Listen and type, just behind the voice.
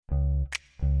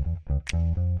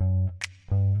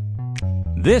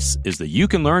This is the You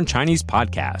Can Learn Chinese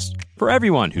podcast. For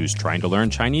everyone who's trying to learn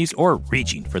Chinese or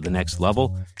reaching for the next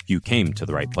level, you came to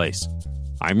the right place.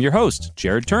 I'm your host,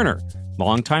 Jared Turner,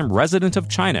 longtime resident of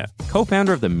China,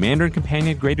 co-founder of the Mandarin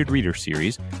Companion Graded Reader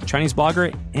Series, Chinese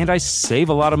blogger, and I save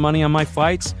a lot of money on my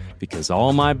flights because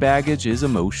all my baggage is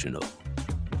emotional.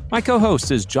 My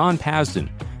co-host is John Pasden,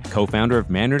 co-founder of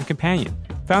Mandarin Companion,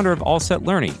 founder of All Set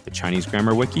Learning, the Chinese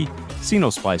grammar wiki,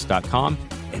 Sinosplice.com,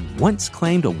 and once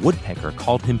claimed a woodpecker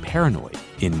called him paranoid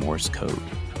in Morse code.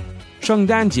 圣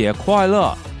诞节快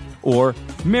乐, or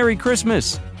Merry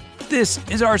Christmas. This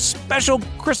is our special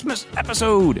Christmas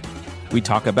episode. We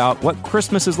talk about what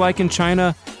Christmas is like in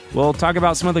China. We'll talk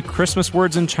about some of the Christmas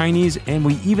words in Chinese, and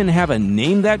we even have a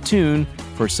Name That Tune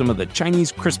for some of the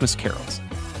Chinese Christmas carols.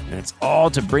 And it's all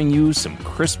to bring you some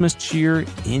Christmas cheer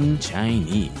in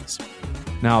Chinese.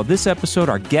 Now, this episode,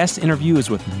 our guest interview is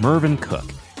with Mervyn Cook,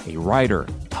 a writer,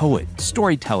 poet,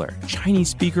 storyteller, Chinese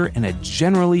speaker, and a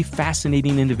generally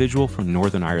fascinating individual from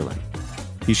Northern Ireland.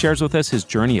 He shares with us his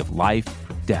journey of life,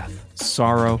 death,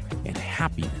 sorrow, and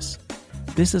happiness.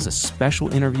 This is a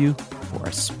special interview for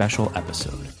a special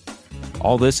episode.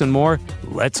 All this and more,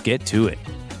 let's get to it.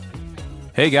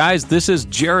 Hey guys, this is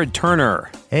Jared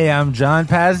Turner. Hey, I'm John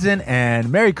Pasden,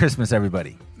 and Merry Christmas,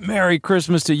 everybody. Merry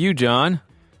Christmas to you, John.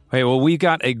 Hey, well, we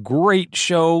got a great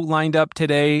show lined up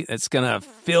today that's going to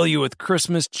fill you with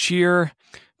Christmas cheer.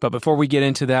 But before we get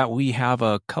into that, we have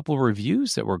a couple of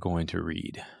reviews that we're going to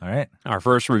read. All right. Our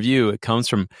first review, it comes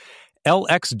from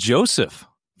LX Joseph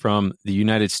from the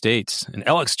United States. And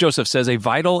LX Joseph says, a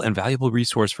vital and valuable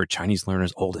resource for Chinese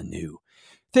learners old and new.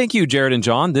 Thank you, Jared and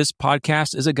John. This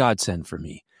podcast is a godsend for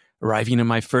me. Arriving in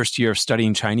my first year of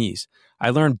studying Chinese, I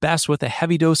learned best with a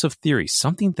heavy dose of theory,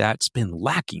 something that's been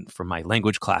lacking from my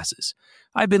language classes.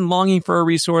 I've been longing for a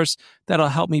resource that'll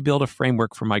help me build a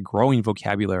framework for my growing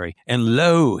vocabulary. And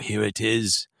lo, here it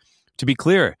is. To be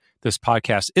clear, this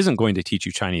podcast isn't going to teach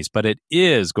you Chinese, but it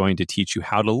is going to teach you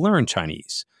how to learn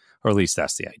Chinese. Or at least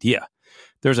that's the idea.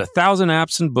 There's 1,000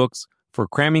 apps and books for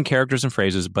cramming characters and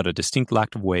phrases, but a distinct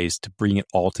lack of ways to bring it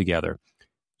all together.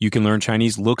 You Can Learn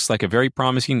Chinese looks like a very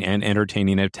promising and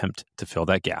entertaining attempt to fill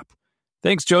that gap.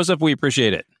 Thanks, Joseph. We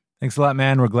appreciate it. Thanks a lot,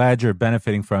 man. We're glad you're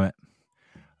benefiting from it.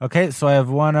 Okay, so I have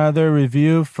one other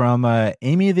review from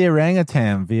Amy the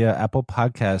Orangutan via Apple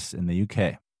Podcasts in the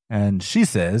UK. And she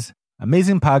says,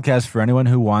 amazing podcast for anyone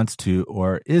who wants to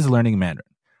or is learning Mandarin.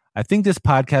 I think this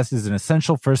podcast is an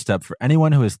essential first step for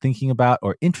anyone who is thinking about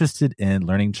or interested in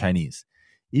learning Chinese.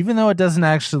 Even though it doesn't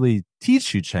actually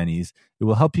teach you Chinese, it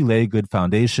will help you lay a good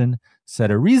foundation,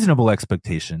 set a reasonable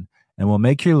expectation, and will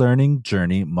make your learning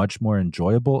journey much more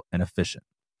enjoyable and efficient.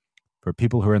 For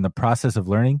people who are in the process of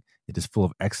learning, it is full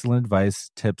of excellent advice,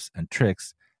 tips, and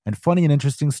tricks, and funny and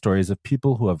interesting stories of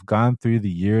people who have gone through the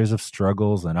years of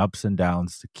struggles and ups and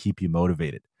downs to keep you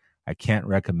motivated. I can't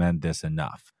recommend this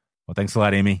enough. Well, thanks a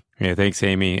lot, Amy. Yeah, thanks,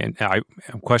 Amy. And a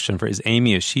question for, is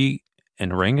Amy, is she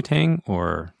an orangutan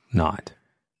or not?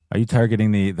 Are you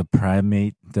targeting the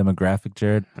primate demographic,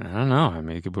 Jared? I don't know. I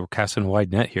mean, we're casting a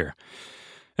wide net here.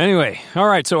 Anyway, all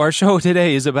right. So our show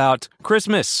today is about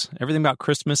Christmas, everything about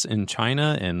Christmas in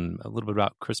China and a little bit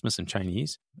about Christmas in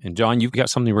Chinese. And John, you've got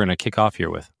something we're going to kick off here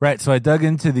with. Right. So I dug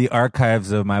into the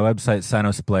archives of my website,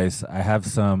 Sinosplice. I have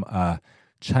some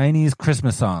Chinese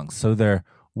Christmas songs. So they're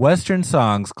Western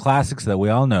songs, classics that we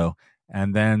all know,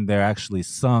 and then they're actually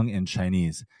sung in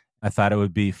Chinese. I thought it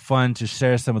would be fun to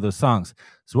share some of those songs.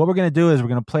 So what we're going to do is we're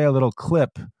going to play a little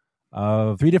clip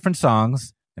of 3 different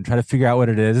songs and try to figure out what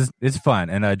it is. It's fun,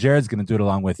 and Jared's going to do it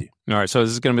along with you. All right, so this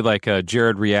is going to be like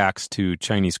Jared reacts to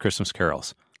Chinese Christmas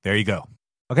carols. There you go.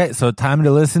 Okay, so time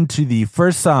to listen to the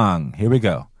first song. Here we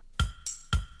go.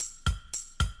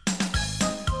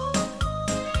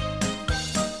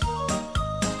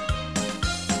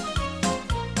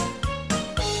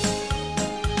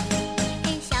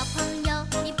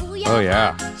 Oh,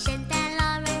 yeah.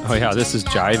 Oh, yeah, this is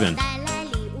jiving.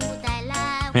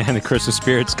 Man, the Christmas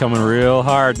spirit's coming real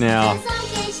hard now.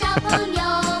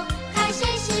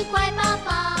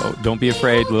 Oh, don't be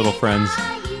afraid, little friends.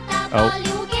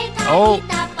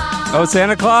 Oh,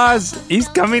 Santa Claus, he's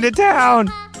coming to town.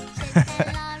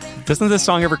 Doesn't this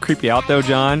song ever creep you out, though,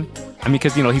 John? I mean,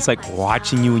 because, he's like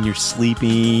watching you when you're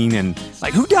sleeping and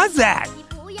like, who does that?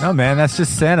 No, man, that's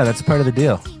just Santa. That's part of the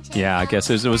deal. Yeah, I guess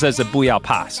it was as a 不要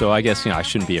怕, so I guess, I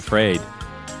shouldn't be afraid.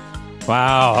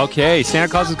 Wow, okay, Santa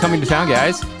Claus is coming to town,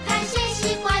 guys.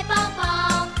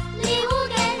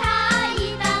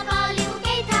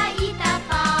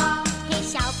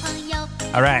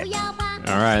 All right,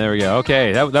 there we go.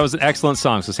 Okay, that was an excellent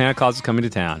song, so Santa Claus is coming to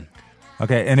town.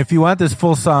 Okay, and if you want this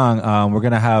full song, we're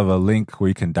going to have a link where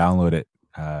you can download it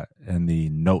in the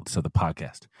notes of the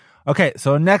podcast. Okay,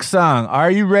 so next song. Are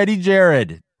you ready,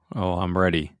 Jared? Oh, I'm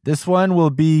ready. This one will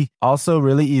be also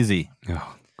really easy.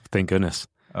 Oh, thank goodness.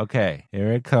 Okay,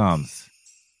 here it comes.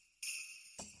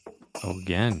 Oh,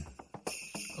 again.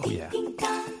 Oh, yeah.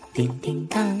 Ding, ding,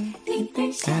 dong, ding,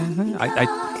 ding, dong.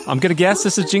 I'm going to guess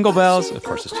this is Jingle Bells. Of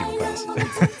course it's Jingle Bells.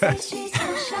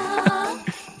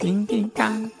 Ding, ding,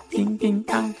 dong, ding, ding,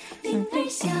 dong.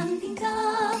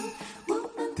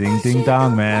 Ding, ding,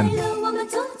 dong, man.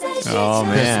 Oh,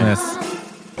 man. Christmas.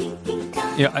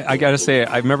 Yeah, I got to say,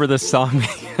 I remember this song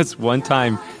because one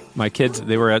time my kids,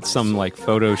 they were at some like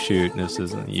photo shoot, and this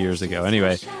is years ago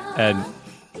anyway, and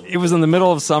it was in the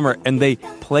middle of summer, and they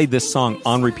played this song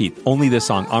on repeat, only this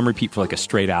song on repeat for like a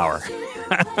straight hour.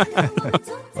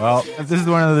 Well, this is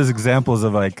one of those examples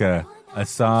of like a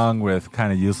song with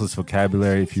kind of useless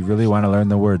vocabulary. If you really want to learn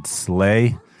the word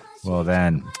sleigh, well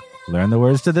then, learn the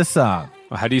words to this song.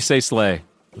 Well, how do you say sleigh?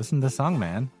 Listen to the song,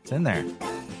 man. It's in there.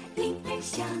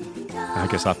 I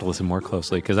guess I'll have to listen more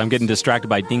closely because I'm getting distracted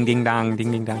by ding, ding, dong,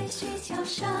 ding, ding, dong.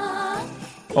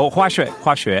 Oh, 滑雪,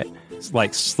 滑雪. It's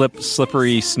like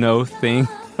slippery snow thing.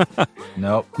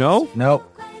 Nope. No? Nope.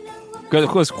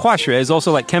 Because 化学 is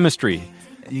also like chemistry.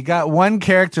 You got one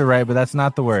character right, but that's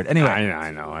not the word. Anyway,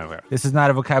 I know. this is not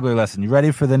a vocabulary lesson. You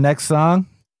ready for the next song?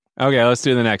 Okay, let's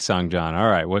do the next song, John. All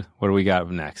right, what do we got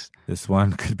next? This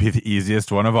one could be the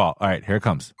easiest one of all. All right, here it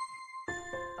comes.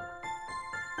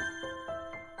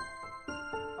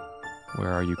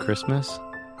 Where Are You, Christmas?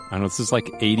 I know, this is like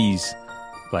 80s,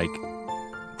 like,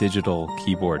 digital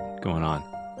keyboard going on.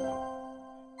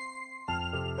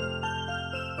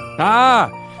 Ah!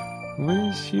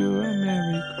 Wish you a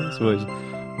Merry Christmas.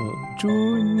 祝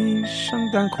你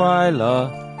圣诞快乐.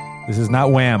 This is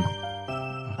not Wham.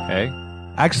 Okay.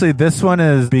 Actually, this one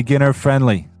is beginner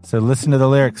friendly. So listen to the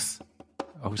lyrics.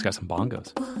 Oh, he's got some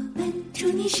bongos. 我们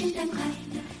祝你圣诞快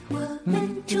乐，我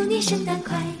们祝你圣诞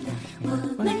快乐，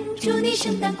我们祝你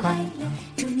圣诞快乐，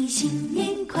祝你新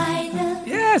年快乐。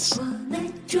 Yes! 我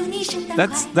们祝你圣诞快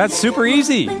乐。 That's super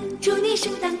easy. 我们祝你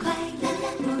圣诞快乐，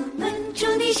我们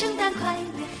祝你圣诞快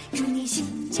乐，祝你新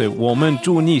年快乐。 So, 我们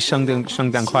祝你圣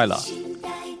诞快乐.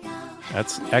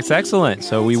 That's excellent.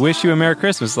 So we wish you a Merry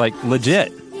Christmas, like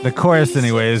legit. The chorus,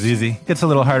 anyway, is easy. Gets a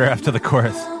little harder after the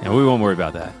chorus. And we won't worry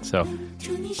about that. So,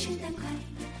 祝你圣诞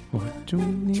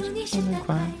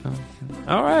快乐，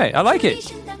 all right, I like it.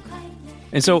 圣诞快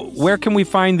乐。 And so, where can we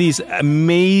find these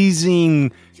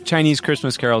amazing Chinese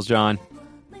Christmas carols, John?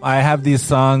 I have these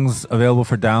songs available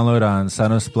for download on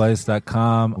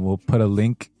sonosplice.com. We'll put a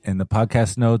link in the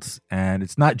podcast notes. And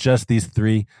it's not just these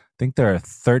three. I think there are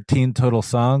 13 total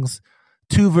songs.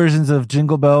 2 versions of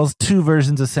Jingle Bells, 2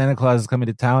 versions of Santa Claus is Coming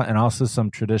to Town, and also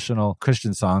some traditional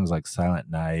Christian songs like Silent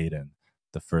Night and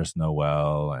The First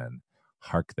Noel and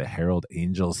Hark the Herald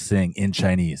Angels Sing in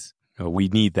Chinese. Oh, we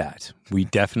need that. We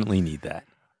definitely need that.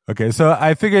 Okay, so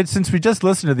I figured since we just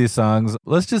listened to these songs,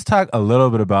 let's just talk a little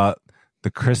bit about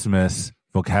the Christmas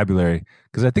vocabulary,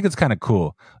 because I think it's kind of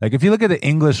cool. Like if you look at the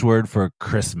English word for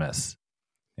Christmas,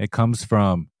 it comes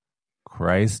from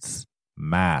Christ's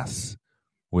Mass,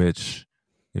 which,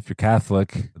 if you're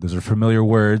Catholic, those are familiar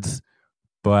words,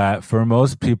 but for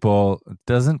most people, it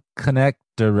doesn't connect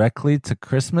directly to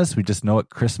Christmas. We just know what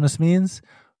Christmas means.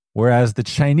 Whereas the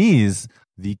Chinese,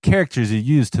 the characters you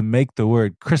use to make the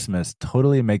word Christmas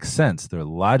totally make sense. They're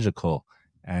logical,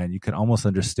 and you can almost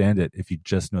understand it if you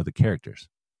just know the characters.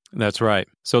 That's right.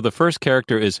 So the first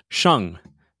character is Sheng,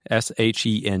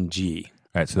 S-H-E-N-G.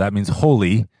 All right, so that means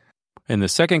holy. And the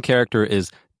second character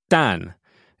is Dan.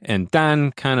 And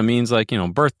Dan kind of means like,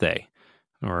 birthday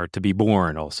or to be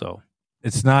born also.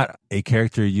 It's not a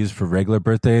character you use for regular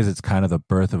birthdays. It's kind of the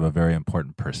birth of a very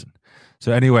important person.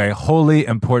 So anyway, holy,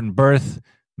 important birth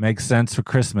makes sense for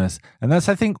Christmas. And that's,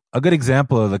 I think, a good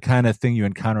example of the kind of thing you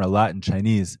encounter a lot in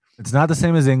Chinese. It's not the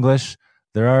same as English.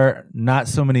 There are not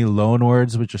so many loan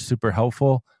words, which are super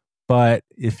helpful. But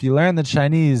if you learn the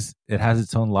Chinese, it has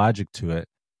its own logic to it.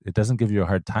 It doesn't give you a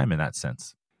hard time in that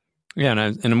sense. Yeah,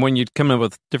 and when you come up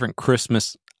with different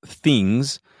Christmas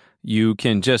things, you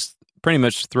can just pretty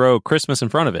much throw Christmas in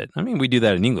front of it. I mean, we do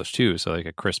that in English too. So like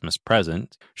a Christmas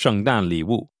present, 圣诞礼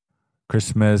物.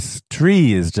 Christmas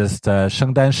tree is just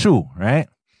圣诞树, right?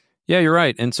 Yeah, you're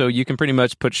right. And so you can pretty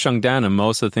much put 圣诞in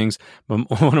most of the things. But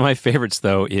one of my favorites,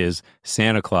 though, is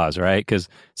Santa Claus, right? Because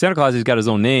Santa Claus has got his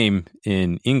own name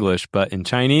in English, but in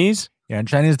Chinese... Yeah, in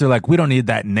Chinese, they're like, we don't need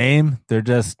that name. They're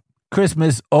just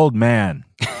Christmas old man.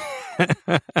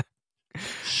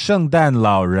 圣诞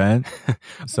老人.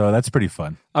 So that's pretty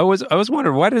fun. I was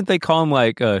wondering, why didn't they call him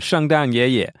like 圣诞爷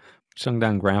爷?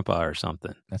 Shengdan grandpa or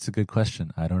something. That's a good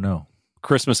question. I don't know.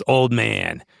 Christmas old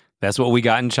man. That's what we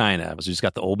got in China. We just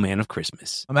got the old man of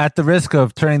Christmas. I'm at the risk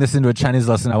of turning this into a Chinese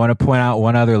lesson. I want to point out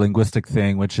one other linguistic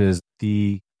thing, which is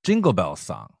the Jingle Bell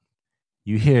song.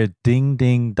 You hear ding,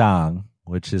 ding, dong,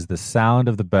 which is the sound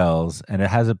of the bells, and it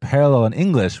has a parallel in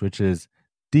English, which is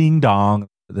ding dong,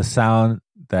 the sound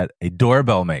that a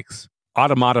doorbell makes.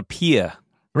 Automatopoeia.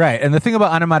 Right. And the thing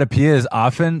about onomatopoeia is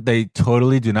often they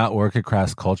totally do not work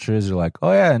across cultures. You're like,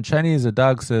 oh yeah, in Chinese, a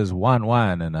dog says wan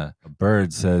wan and a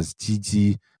bird says ji ji.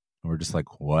 And we're just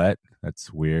like, what?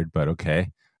 That's weird, but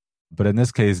okay. But in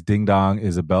this case, ding dong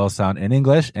is a bell sound in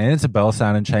English and it's a bell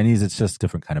sound in Chinese. It's just a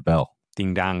different kind of bell.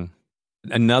 Ding dong.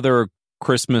 Another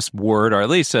Christmas word, or at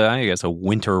least I guess a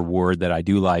winter word that I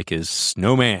do like is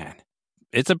snowman.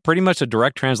 It's pretty much a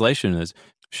direct translation is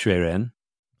shui ren.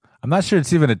 I'm not sure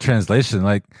it's even a translation.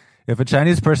 Like, if a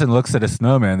Chinese person looks at a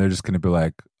snowman, they're just going to be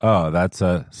like, oh, that's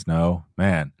a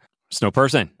snowman. Snow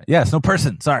person. Yeah, snow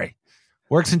person. Sorry.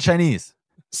 Works in Chinese.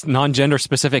 It's non-gender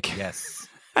specific. Yes.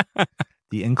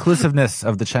 The inclusiveness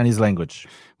of the Chinese language.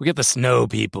 We get the snow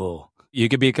people. You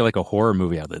could be like a horror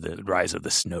movie out there, the rise of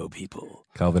the snow people.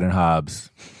 Calvin and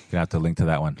Hobbes. You're going to have to link to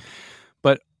that one.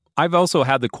 But I've also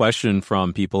had the question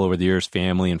from people over the years,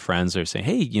 family and friends, are saying,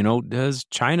 hey, does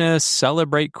China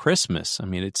celebrate Christmas? I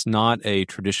mean, it's not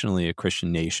traditionally a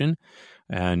Christian nation.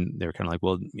 And they're kind of like,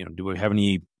 well, do we have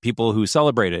any people who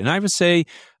celebrate it? And I would say,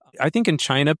 I think in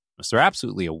China, they're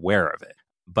absolutely aware of it.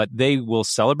 But they will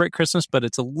celebrate Christmas, but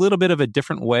it's a little bit of a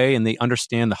different way, and they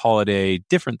understand the holiday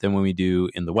different than when we do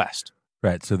in the West.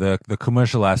 Right. So the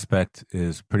commercial aspect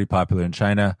is pretty popular in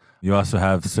China. You also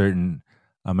have certain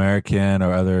American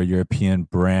or other European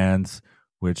brands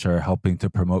which are helping to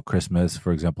promote Christmas.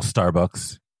 For example,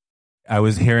 Starbucks. I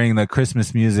was hearing the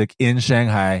Christmas music in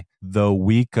Shanghai the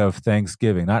week of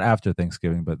Thanksgiving, not after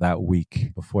Thanksgiving, but that week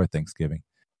before Thanksgiving.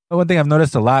 But one thing I've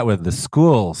noticed a lot with the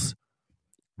schools,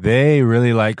 they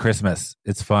really like Christmas.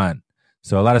 It's fun.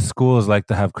 So a lot of schools like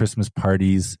to have Christmas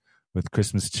parties with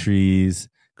Christmas trees,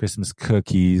 Christmas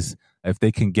cookies. If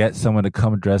they can get someone to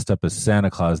come dressed up as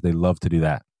Santa Claus, they love to do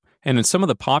that. And in some of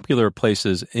the popular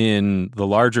places in the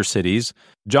larger cities,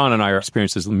 John and I are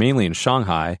experiencing this mainly in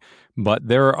Shanghai, but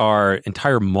there are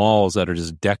entire malls that are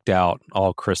just decked out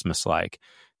all Christmas-like.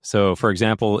 So, for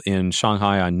example, in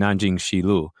Shanghai on Nanjing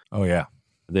Shilu, oh yeah,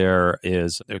 there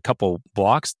is a couple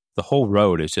blocks. The whole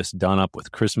road is just done up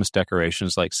with Christmas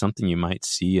decorations like something you might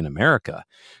see in America.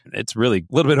 It's really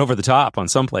a little bit over the top on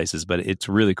some places, but it's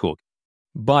really cool.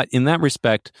 But in that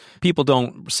respect, people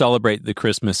don't celebrate the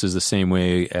Christmases the same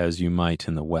way as you might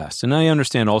in the West. And I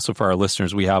understand also for our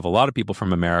listeners, we have a lot of people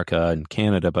from America and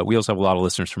Canada, but we also have a lot of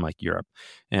listeners from like Europe.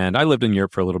 And I lived in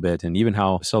Europe for a little bit, and even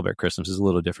how we celebrate Christmas is a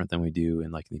little different than we do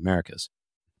in like the Americas.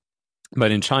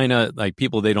 But in China, like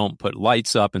people, they don't put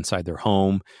lights up inside their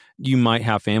home. You might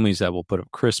have families that will put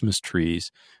up Christmas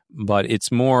trees, but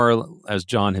it's more, as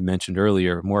John had mentioned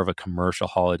earlier, more of a commercial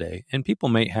holiday. And people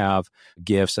may have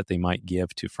gifts that they might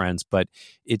give to friends, but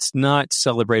it's not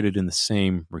celebrated in the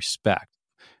same respect.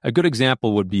 A good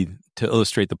example would be, to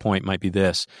illustrate the point, might be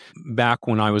this. Back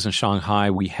when I was in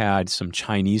Shanghai, we had some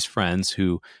Chinese friends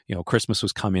who, Christmas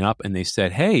was coming up, and they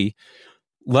said, hey,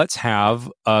 let's have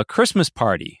a Christmas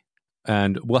party.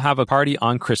 And we'll have a party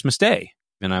on Christmas Day.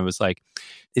 And I was like,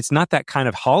 it's not that kind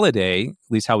of holiday, at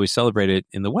least how we celebrate it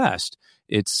in the West.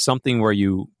 It's something where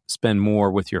you spend more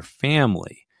with your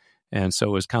family. And so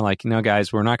it was kind of like,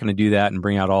 guys, we're not going to do that and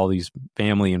bring out all these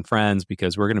family and friends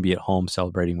because we're going to be at home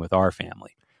celebrating with our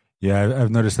family. Yeah,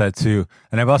 I've noticed that too.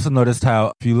 And I've also noticed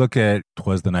how if you look at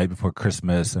 'Twas the Night Before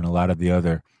Christmas and a lot of the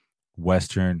other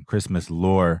Western Christmas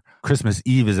lore, Christmas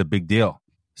Eve is a big deal.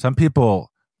 Some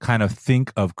people kind of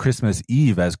think of Christmas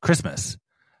Eve as Christmas.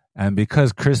 And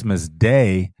because Christmas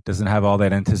Day doesn't have all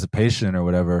that anticipation or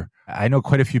whatever, I know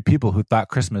quite a few people who thought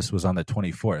Christmas was on the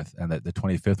 24th and that the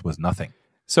 25th was nothing.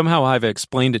 Somehow I've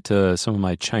explained it to some of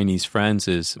my Chinese friends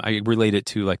is I relate it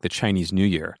to like the Chinese New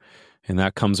Year. And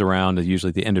that comes around at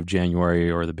usually the end of January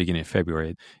or the beginning of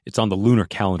February. It's on the lunar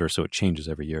calendar, so it changes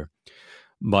every year.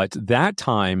 But that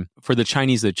time for the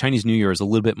Chinese New Year is a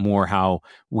little bit more how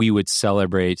we would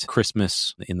celebrate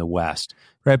Christmas in the West.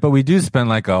 Right, but we do spend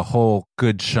like a whole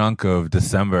good chunk of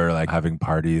December like having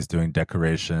parties, doing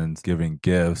decorations, giving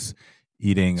gifts,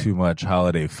 eating too much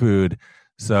holiday food.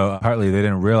 So partly they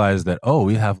didn't realize that,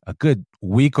 we have a good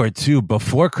week or two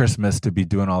before Christmas to be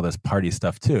doing all this party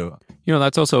stuff too.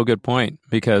 That's also a good point,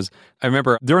 because I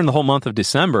remember during the whole month of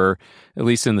December, at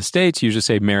least in the States, you just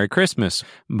say Merry Christmas.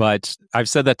 But I've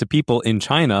said that to people in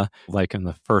China, like in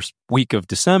the first week of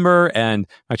December, and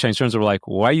my Chinese friends were like,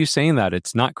 why are you saying that?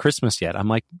 It's not Christmas yet. I'm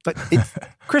like, but it's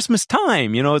Christmas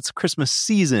time, it's Christmas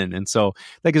season. And so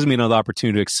that gives me another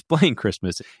opportunity to explain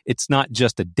Christmas. It's not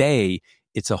just a day,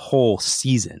 it's a whole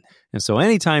season. And so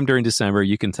anytime during December,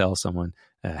 you can tell someone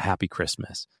Happy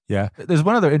Christmas. Yeah. There's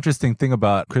one other interesting thing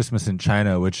about Christmas in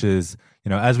China, which is,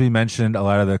 as we mentioned, a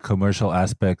lot of the commercial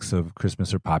aspects of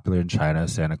Christmas are popular in China,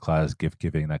 Santa Claus, gift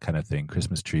giving, that kind of thing,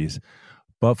 Christmas trees.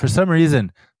 But for some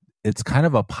reason, it's kind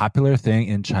of a popular thing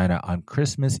in China on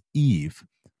Christmas Eve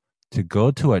to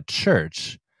go to a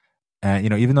church. And,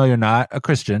 even though you're not a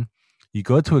Christian, you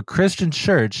go to a Christian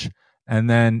church and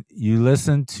then you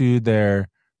listen to their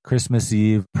Christmas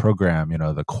Eve program,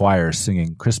 the choir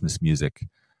singing Christmas music.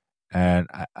 And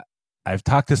I've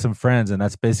talked to some friends, and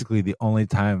that's basically the only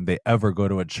time they ever go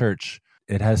to a church.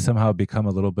 It has somehow become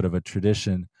a little bit of a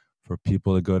tradition for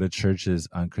people to go to churches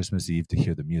on Christmas Eve to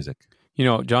hear the music.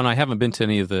 John, I haven't been to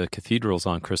any of the cathedrals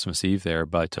on Christmas Eve there,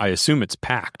 but I assume it's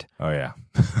packed. Oh, yeah.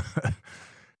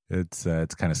 It's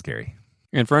kind of scary.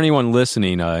 And for anyone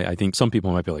listening, I think some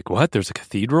people might be like, what? There's a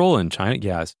cathedral in China?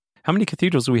 Yes. How many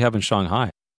cathedrals do we have in Shanghai?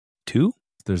 2?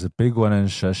 There's a big one in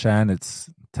Sheshan. It's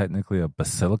technically a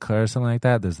basilica or something like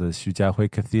that. There's the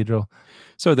Xujiahui Cathedral.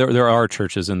 So there are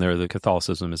churches in there. The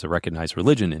Catholicism is a recognized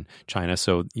religion in China.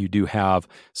 So you do have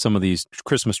some of these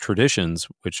Christmas traditions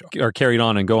which are carried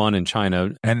on and go on in China.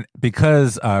 And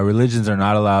because religions are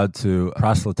not allowed to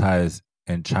proselytize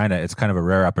in China, it's kind of a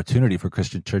rare opportunity for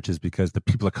Christian churches because the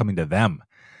people are coming to them.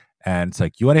 And it's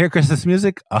like, you want to hear Christmas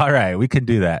music? All right, we can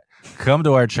do that. Come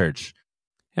to our church.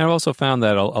 And I've also found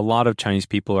that a lot of Chinese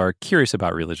people are curious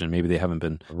about religion. Maybe they haven't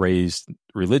been raised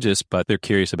religious, but they're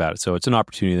curious about it. So it's an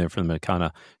opportunity there for them to kind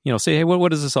of, say, hey,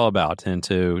 what is this all about? And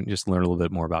to just learn a little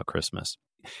bit more about Christmas.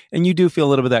 And you do feel a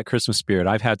little bit of that Christmas spirit.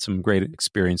 I've had some great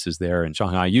experiences there in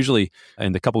Shanghai. Usually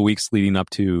in the couple of weeks leading up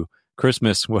to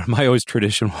Christmas, what my always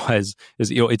tradition is,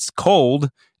 it's cold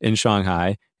in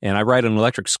Shanghai and I ride an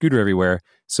electric scooter everywhere.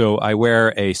 So I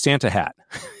wear a Santa hat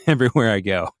everywhere I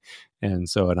go. And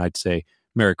I'd say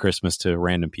Merry Christmas to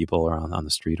random people or on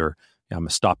the street, or I'm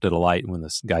stopped at a light and when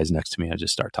this guy's next to me, I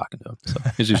just start talking to him. So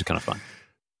it's usually kind of fun.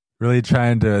 Really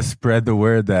trying to spread the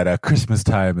word that Christmas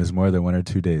time is more than 1 or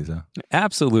 2 days, huh?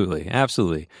 Absolutely.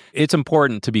 Absolutely. It's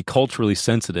important to be culturally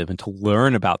sensitive and to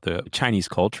learn about the Chinese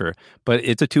culture, but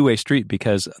it's a two-way street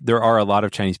because there are a lot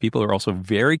of Chinese people who are also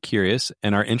very curious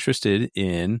and are interested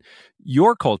in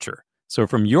your culture. So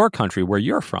from your country, where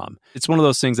you're from, it's one of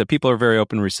those things that people are very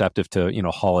open and receptive to,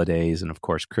 holidays. And of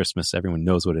course, Christmas, everyone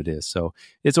knows what it is. So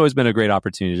it's always been a great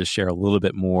opportunity to share a little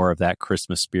bit more of that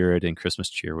Christmas spirit and Christmas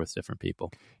cheer with different people.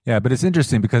 Yeah, but it's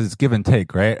interesting because it's give and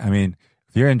take, right? I mean,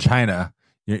 if you're in China,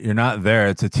 you're not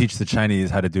there to teach the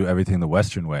Chinese how to do everything the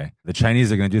Western way. The Chinese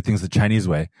are going to do things the Chinese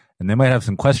way, and they might have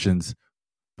some questions,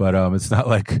 but it's not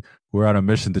like we're on a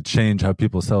mission to change how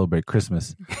people celebrate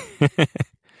Christmas.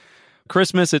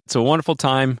 Christmas, it's a wonderful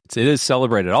time. It is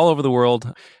celebrated all over the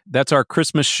world. That's our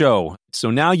Christmas show.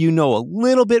 So now you know a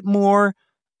little bit more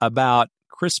about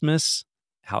Christmas,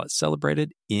 how it's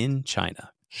celebrated in China.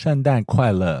 圣诞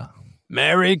快乐.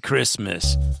 Merry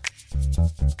Christmas.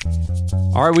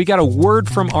 All right, we got a word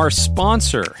from our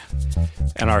sponsor.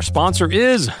 And our sponsor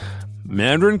is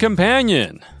Mandarin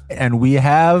Companion. And we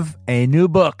have a new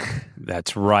book.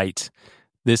 That's right.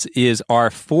 This is our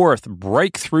 4th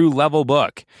breakthrough level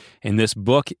book, and this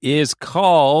book is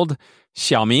called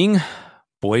Xiaoming,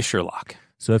 Boy Sherlock.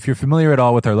 So if you're familiar at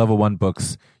all with our level 1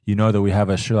 books, you know that we have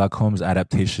a Sherlock Holmes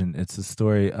adaptation. It's the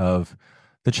story of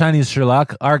the Chinese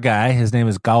Sherlock, our guy. His name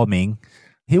is Gao Ming.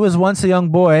 He was once a young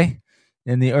boy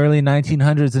in the early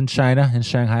 1900s in China, in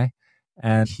Shanghai,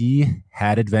 and he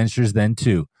had adventures then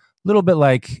too. A little bit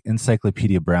like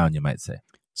Encyclopedia Brown, you might say.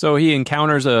 So he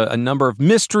encounters a number of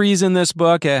mysteries in this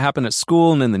book. It happened at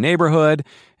school and in the neighborhood.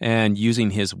 And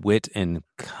using his wit and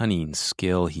cunning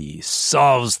skill, he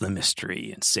solves the mystery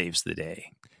and saves the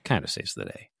day. Kind of saves the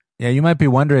day. Yeah, you might be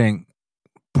wondering,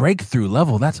 breakthrough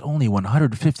level, that's only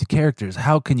 150 characters.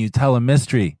 How can you tell a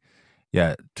mystery?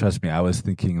 Yeah, trust me, I was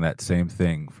thinking that same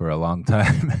thing for a long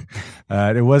time.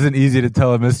 It wasn't easy to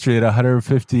tell a mystery at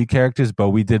 150 characters, but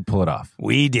we did pull it off.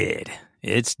 We did.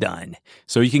 It's done.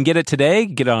 So you can get it today.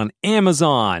 Get it on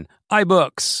Amazon,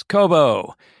 iBooks,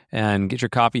 Kobo, and get your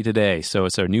copy today. So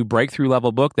it's our new breakthrough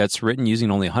level book that's written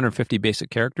using only 150 basic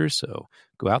characters. So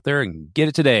go out there and get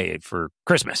it today for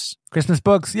Christmas. Christmas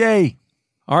books, yay!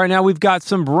 All right, now we've got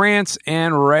some rants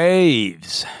and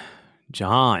raves.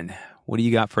 John, what do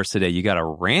you got for us today? You got a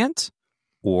rant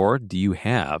or do you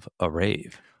have a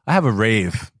rave? I have a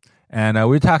rave. And we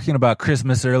were talking about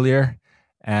Christmas earlier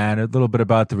and a little bit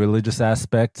about the religious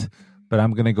aspect, but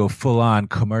I'm going to go full on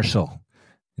commercial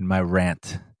in my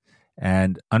rant.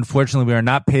 And unfortunately, we are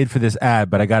not paid for this ad,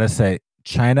 but I got to say,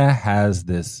 China has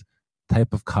this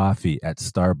type of coffee at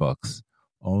Starbucks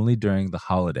only during the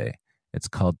holiday. It's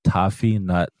called toffee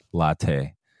nut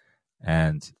latte.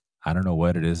 And I don't know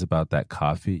what it is about that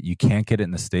coffee. You can't get it in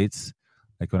the States.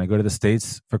 Like when I go to the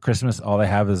States for Christmas, all they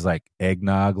have is like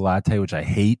eggnog latte, which I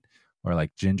hate, or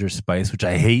like ginger spice, which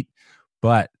I hate.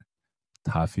 But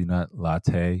toffee nut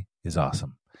latte is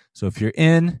awesome. So if you're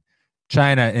in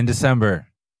China in December,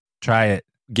 try it.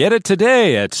 Get it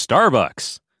today at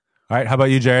Starbucks. All right. How about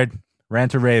you, Jared?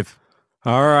 Rant or rave?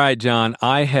 All right, John.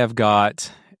 I have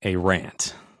got a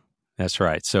rant. That's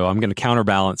right. So I'm going to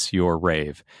counterbalance your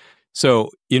rave. So,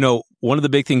 one of the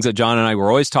big things that John and I were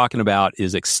always talking about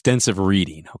is extensive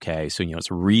reading. Okay. So, it's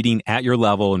reading at your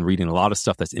level and reading a lot of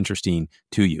stuff that's interesting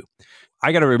to you.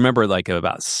 I got to remember like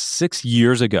about 6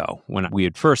 years ago when we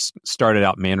had first started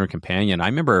out Mandarin Companion, I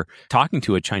remember talking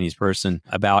to a Chinese person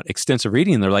about extensive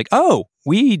reading. And they're like, oh,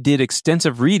 we did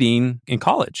extensive reading in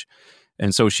college.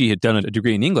 And so she had done a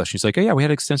degree in English. She's like, oh yeah, we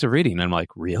had extensive reading. And I'm like,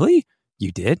 really?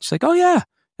 You did? She's like, oh yeah,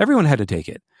 everyone had to take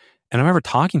it. And I remember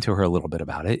talking to her a little bit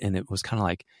about it. And it was kind of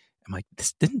like, I'm like,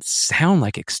 this didn't sound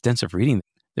like extensive reading.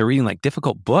 They're reading like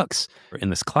difficult books in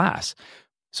this class.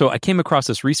 So I came across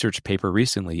this research paper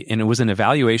recently, and it was an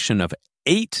evaluation of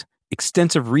 8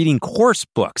 extensive reading course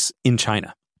books in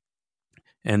China.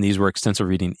 And these were extensive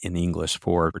reading in English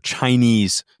for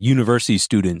Chinese university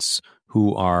students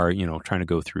who are, trying to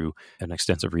go through an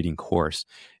extensive reading course.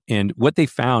 And what they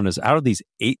found is out of these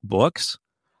 8 books,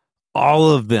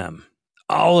 all of them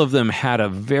had a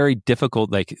very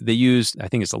difficult, like they used, I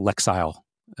think it's a Lexile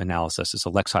analysis. It's a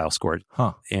Lexile score.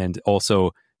 And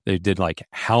also they did like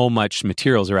how much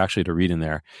materials are actually to read in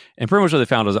there. And pretty much what they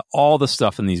found was that all the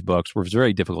stuff in these books was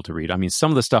very difficult to read. I mean,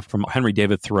 some of the stuff from Henry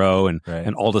David Thoreau and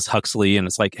Aldous Huxley, and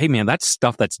it's like, hey man, that's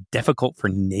stuff that's difficult for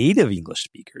native English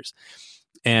speakers.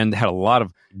 And had a lot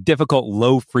of difficult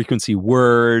low frequency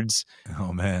words.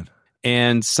 Oh man.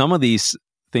 And some of these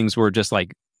things were just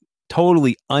like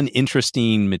totally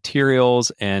uninteresting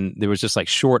materials, and there was just like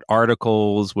short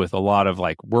articles with a lot of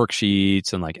like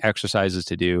worksheets and like exercises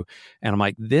to do. And I'm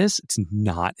like, it's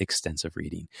not extensive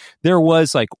reading. There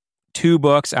was like 2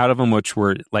 books out of them which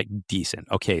were like decent.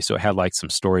 Okay, so it had like some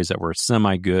stories that were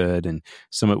semi-good, and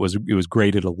some it was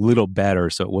graded a little better,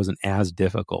 so it wasn't as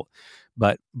difficult.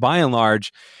 But by and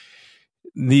large,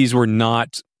 these were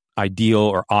not ideal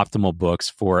or optimal books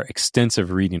for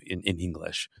extensive reading in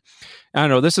English. I don't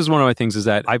know. This is one of my things is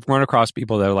that I've run across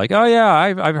people that are like, oh yeah,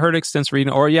 I've heard extensive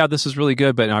reading, or yeah, this is really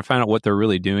good, but I find out what they're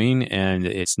really doing and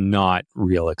it's not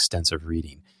real extensive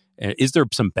reading. And is there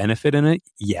some benefit in it?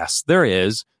 Yes, there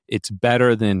is. It's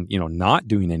better than, not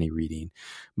doing any reading,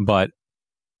 but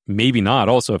maybe not.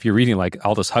 Also, if you're reading like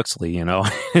Aldous Huxley,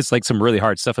 it's like some really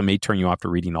hard stuff that may turn you off to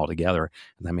reading altogether,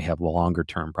 and that may have longer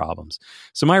term problems.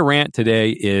 So my rant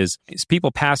today is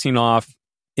people passing off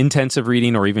intensive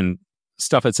reading or even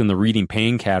stuff that's in the reading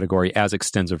pain category as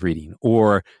extensive reading,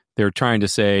 or they're trying to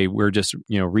say we're just,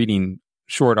 reading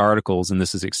short articles and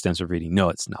this is extensive reading. No,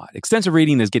 it's not. Extensive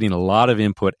reading is getting a lot of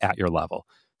input at your level.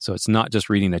 So it's not just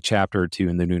reading a chapter or 2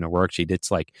 and then doing a worksheet. It's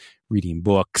like reading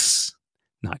books,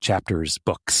 not chapters,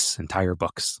 books, entire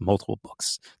books, multiple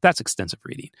books. That's extensive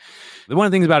reading. One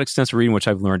of the things about extensive reading, which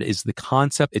I've learned, is the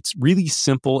concept. It's really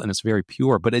simple and it's very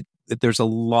pure, but there's a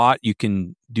lot you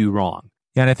can do wrong.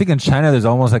 Yeah, and I think in China, there's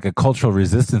almost like a cultural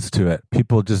resistance to it.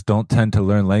 People just don't tend to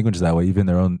learn language that way, even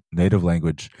their own native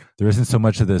language. There isn't so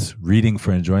much of this reading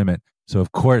for enjoyment. So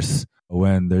of course,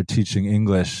 when they're teaching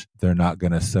English, they're not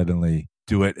going to suddenly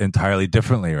do it entirely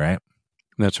differently, right?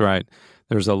 That's right.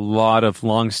 There's a lot of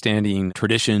longstanding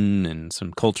tradition and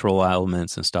some cultural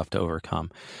elements and stuff to overcome.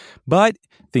 But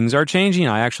things are changing.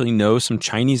 I actually know some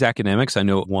Chinese academics. I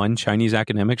know one Chinese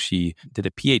academic. She did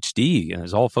a PhD and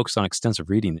is all focused on extensive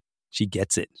reading. She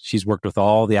gets it. She's worked with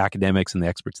all the academics and the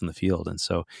experts in the field. And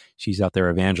so she's out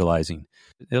there evangelizing.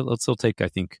 It'll still take, I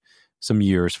think, some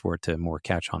years for it to more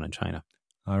catch on in China.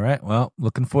 All right. Well,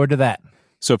 looking forward to that.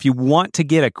 So if you want to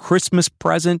get a Christmas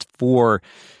present for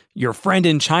your friend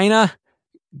in China,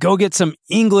 go get some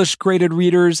English graded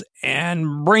readers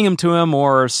and bring them to him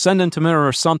or send them to him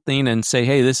or something and say,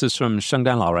 hey, this is from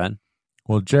Shengdan Laoran.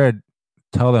 Well, Jared,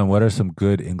 tell them what are some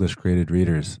good English graded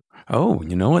readers? Oh,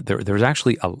 you know what? There's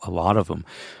actually a lot of them.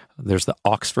 There's the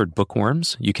Oxford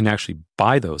Bookworms. You can actually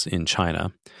buy those in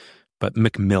China. But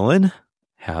Macmillan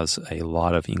has a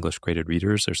lot of English graded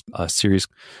readers. There's a series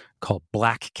called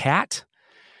Black Cat.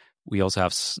 We also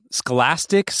have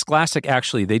Scholastic. Scholastic,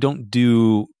 actually, they don't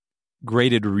do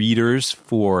graded readers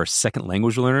for second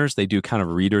language learners. They do kind of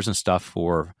readers and stuff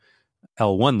for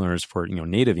L1 learners, for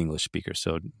native English speakers.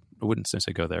 So I wouldn't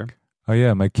necessarily go there. Oh,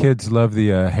 yeah. My kids love the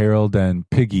Harold and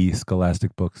Piggy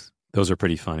Scholastic books. Those are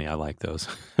pretty funny. I like those.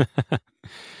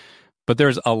 But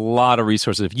there's a lot of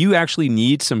resources. If you actually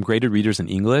need some graded readers in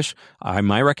English,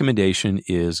 my recommendation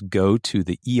is go to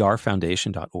the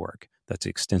erfoundation.org. That's the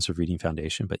Extensive Reading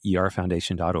Foundation, but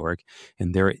erfoundation.org.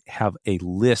 And there have a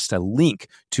link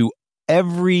to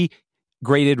every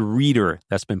graded reader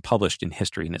that's been published in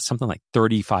history. And it's something like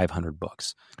 3,500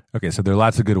 books. Okay, so there are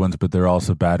lots of good ones, but there are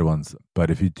also bad ones.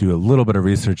 But if you do a little bit of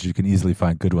research, you can easily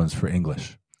find good ones for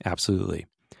English. Absolutely.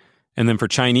 And then for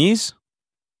Chinese,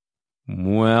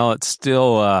 well, it's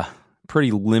still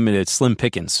pretty limited, slim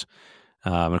pickings.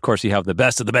 And of course, you have the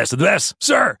best of the best of the best,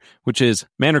 sir, which is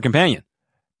Mandarin Companion.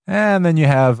 And then you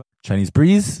have Chinese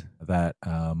Breeze, that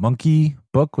monkey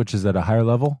book, which is at a higher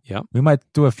level. Yeah. We might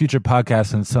do a future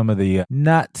podcast on some of the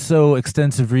not so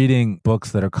extensive reading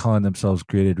books that are calling themselves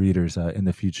graded readers in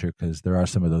the future, because there are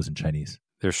some of those in Chinese.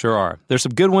 There sure are. There's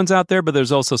some good ones out there, but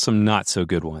there's also some not so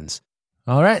good ones.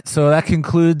 All right, so that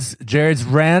concludes Jared's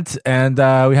rant, and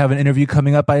we have an interview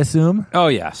coming up, I assume? Oh,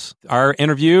 yes. Our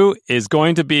interview is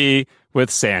going to be with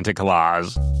Santa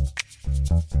Claus.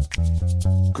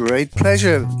 Great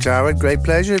pleasure, Jared. Great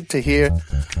pleasure to hear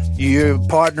you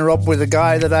partner up with a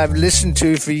guy that I've listened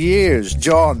to for years,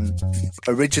 John,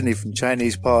 originally from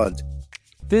Chinese Pod.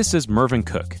 This is Mervyn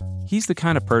Cook. He's the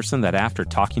kind of person that after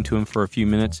talking to him for a few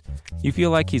minutes, you feel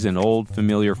like he's an old,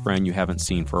 familiar friend you haven't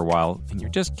seen for a while, and you're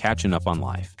just catching up on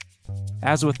life.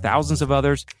 As with thousands of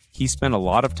others, he spent a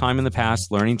lot of time in the past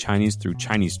learning Chinese through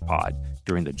Chinese Pod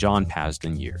during the John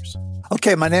Pasden years.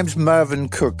 Okay, my name's Mervyn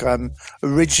Cook. I'm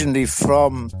originally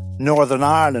from Northern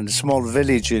Ireland, a small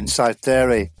village in South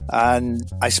Derry, and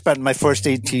I spent my first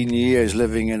 18 years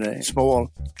living in a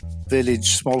small village,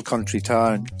 small country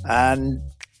town, and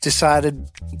decided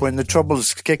when the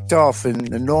troubles kicked off in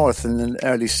the north in the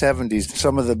early 70s,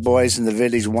 some of the boys in the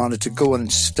village wanted to go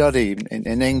and study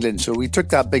in England. So we took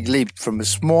that big leap from a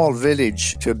small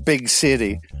village to a big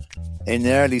city in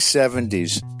the early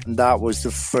 70s. And that was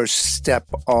the first step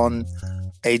on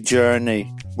a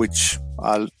journey, which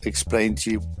I'll explain to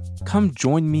you. Come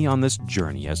join me on this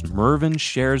journey as Mervyn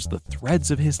shares the threads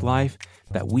of his life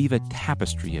that weave a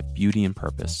tapestry of beauty and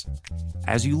purpose.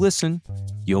 As you listen,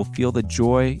 you'll feel the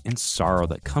joy and sorrow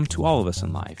that come to all of us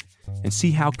in life and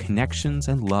see how connections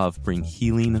and love bring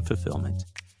healing and fulfillment.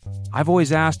 I've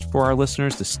always asked for our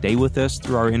listeners to stay with us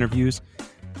through our interviews,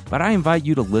 but I invite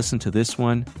you to listen to this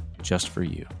one just for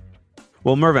you.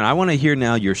 Well, Mervyn, I want to hear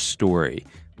now your story.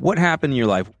 What happened in your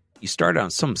life? You started out in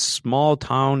some small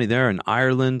town there in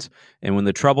Ireland, and when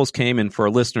the Troubles came, and for our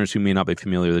listeners who may not be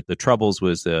familiar, the Troubles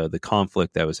was the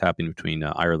conflict that was happening between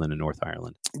Ireland and North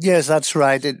Ireland. Yes, that's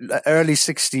right. In early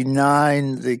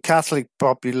 1969, the Catholic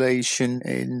population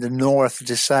in the north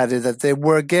decided that they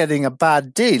were getting a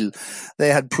bad deal. They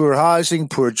had poor housing,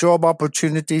 poor job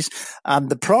opportunities,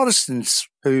 and the Protestants,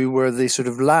 who were the sort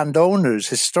of landowners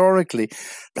historically,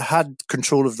 had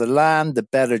control of the land, the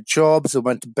better jobs, they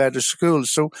went to better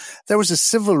schools. So there was a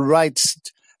civil rights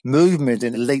movement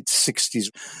in the late 60s.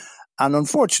 And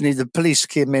unfortunately, the police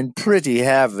came in pretty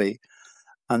heavy.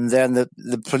 And then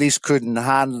the police couldn't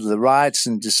handle the riots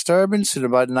and disturbance. In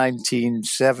about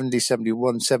 1970,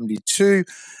 71, 72,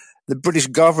 the British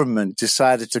government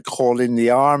decided to call in the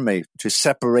army to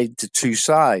separate the two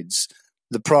sides,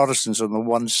 the Protestants on the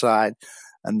one side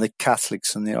and the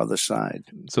Catholics on the other side.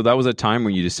 So that was a time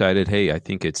when you decided, hey, I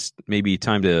think it's maybe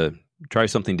time to try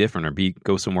something different or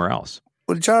go somewhere else.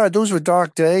 Well, Jared, those were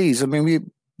dark days. I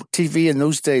mean, TV in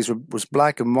those days was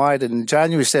black and white, and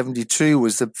January 72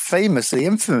 was the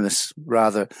infamous,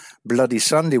 Bloody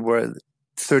Sunday, where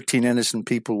 13 innocent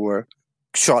people were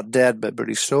shot dead by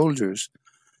British soldiers.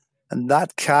 And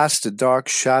that cast a dark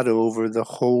shadow over the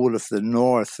whole of the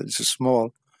north. It's a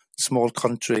small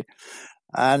country.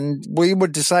 And we were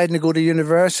deciding to go to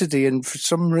university, and for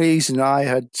some reason I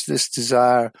had this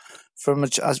desire from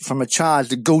a child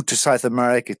to go to South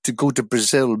America, to go to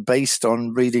Brazil, based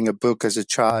on reading a book as a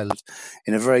child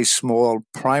in a very small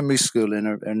primary school in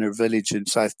our village in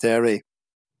South Derry.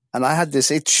 And I had this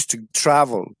itch to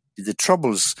travel. The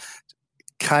Troubles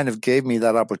kind of gave me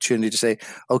that opportunity to say,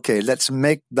 okay, let's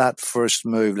make that first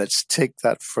move. Let's take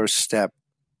that first step.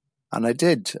 And I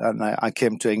did. And I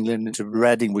came to England, to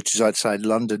Reading, which is outside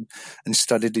London, and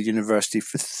studied at university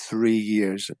for 3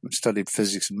 years. I studied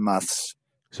physics and maths.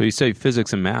 So you say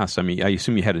physics and maths. I mean, I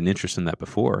assume you had an interest in that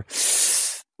before.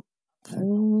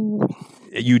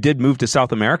 You did move to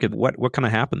South America. What kind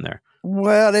of happened there?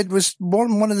 Well, it was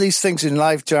one of these things in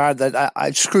life, Jared, that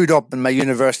I screwed up in my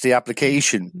university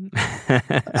application.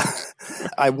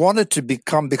 I wanted to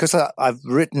become, because I've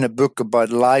written a book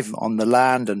about life on the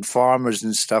land and farmers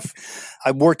and stuff.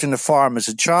 I worked in a farm as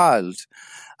a child,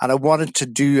 and I wanted to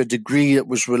do a degree that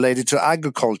was related to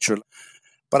agriculture.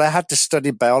 But I had to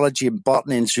study biology and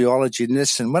botany and zoology and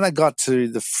this. And when I got to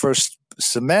the first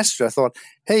semester, I thought,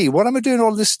 hey, what am I doing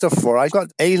all this stuff for? I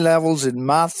got A levels in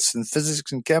maths and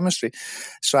physics and chemistry.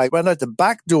 So I went out the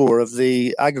back door of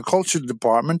the agricultural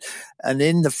department, and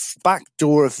in the back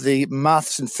door of the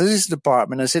maths and physics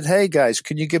department, I said, hey guys,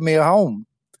 can you give me a home?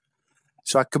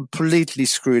 So I completely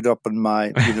screwed up on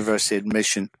my university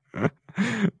admission.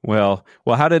 Well,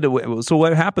 how did it? So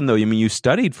what happened though? I mean, you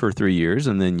studied for 3 years,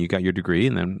 and then you got your degree,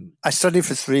 and then I studied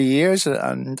for 3 years,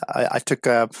 and I took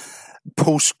a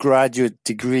postgraduate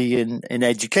degree in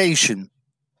education,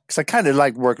 because I kind of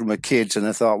liked working with kids, and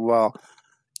I thought, well,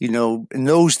 you know, in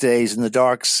those days, in the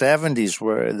dark 70s,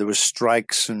 where there were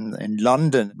strikes in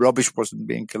London, rubbish wasn't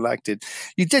being collected.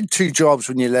 You did two jobs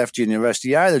when you left university.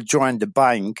 You either joined the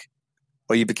bank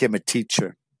or you became a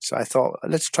teacher. So I thought,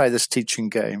 let's try this teaching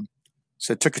game.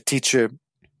 So I took a teacher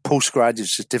postgraduate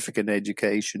certificate in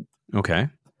education. Okay.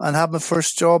 And had my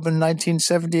first job in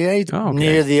 1978 okay.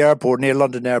 near the airport, near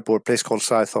London Airport, a place called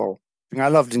Southall. I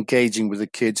loved engaging with the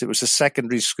kids. It was a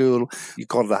secondary school. You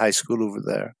call it a high school over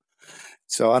there.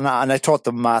 So, and I taught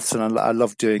them maths, and I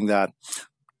loved doing that.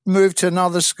 Moved to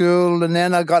another school, and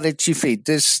then I got itchy feet.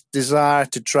 This desire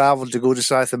to travel, to go to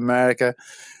South America,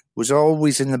 was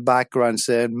always in the background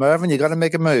saying, Mervyn, you got to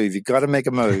make a move. You got to make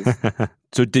a move.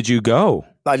 So did you go?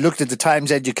 I looked at the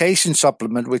Times Education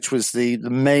Supplement, which was the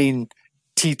main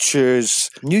teachers'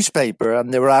 newspaper,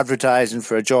 and they were advertising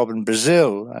for a job in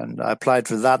Brazil. And I applied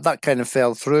for that. That kind of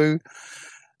fell through.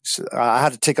 So I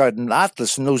had to take out an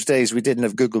atlas. In those days, we didn't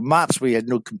have Google Maps. We had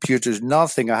no computers,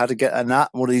 nothing. I had to get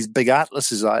one of these big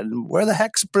atlases out. And where the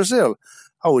heck's Brazil?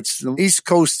 Oh, it's the East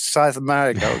Coast of South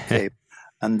America. Okay.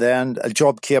 And then a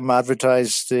job came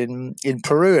advertised in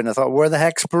Peru. And I thought, where the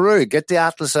heck's Peru? Get the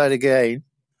atlas out again.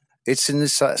 It's in the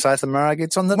South America.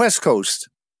 It's on the West Coast.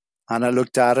 And I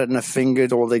looked at it and I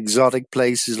fingered all the exotic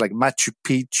places like Machu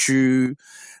Picchu,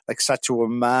 like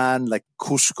Sacsayhuamán, like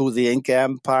Cusco, the Inca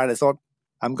Empire. And I thought,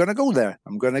 I'm going to go there.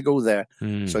 I'm going to go there.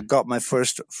 So I got my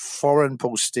first foreign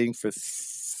posting for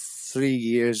 3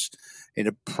 years in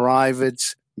a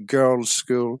private girls'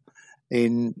 school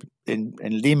in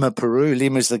Lima, Peru.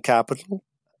 Lima is the capital.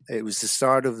 It was the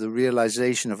start of the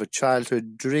realization of a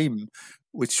childhood dream,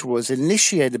 which was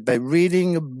initiated by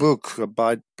reading a book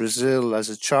about Brazil as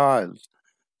a child.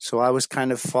 So I was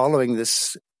kind of following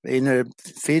this inner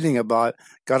feeling about,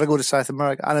 got to go to South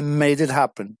America. And I made it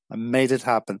happen.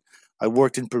 I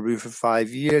worked in Peru for 5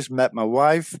 years, met my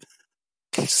wife,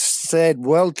 stayed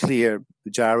well clear,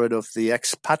 Jared, of the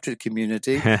expatriate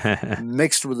community,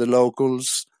 mixed with the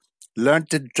locals,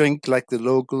 learned to drink like the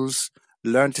locals,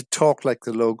 learned to talk like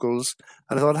the locals.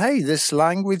 And I thought, hey, this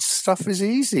language stuff is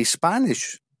easy,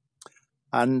 Spanish.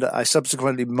 And I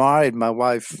subsequently married my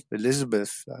wife,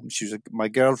 Elizabeth. She was my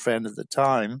girlfriend at the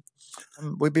time.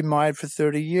 We've been married for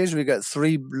 30 years. We got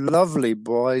 3 lovely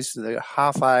boys. They're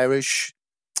half Irish,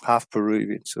 half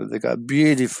Peruvian. So they got a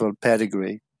beautiful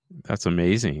pedigree. That's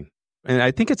amazing. And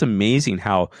I think it's amazing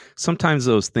how sometimes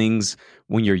those things,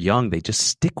 when you're young, they just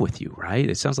stick with you, right?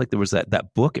 It sounds like there was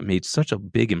that book. It made such a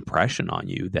big impression on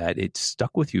you that it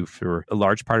stuck with you for a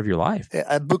large part of your life.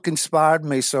 A book inspired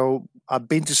me. So I've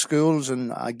been to schools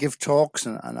and I give talks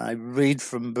and I read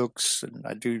from books and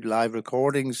I do live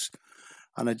recordings.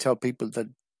 And I tell people that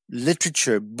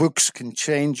literature, books can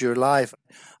change your life.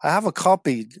 I have a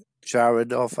copy,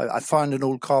 Jared, I found an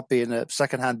old copy in a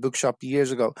secondhand bookshop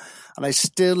years ago, and I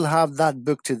still have that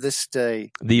book to this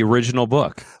day. The original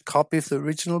book? Copy of the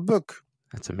original book.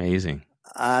 That's amazing.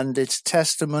 And it's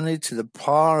testimony to the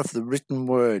power of the written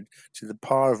word, to the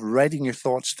power of writing your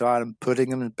thoughts down and putting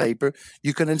them in paper.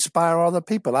 You can inspire other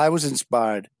people. I was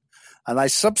inspired. And I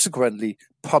subsequently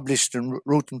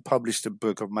wrote and published a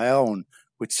book of my own,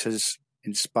 which has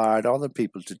inspired other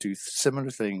people to do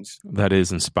similar things. That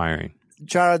is inspiring.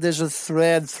 Jared, there's a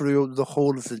thread through the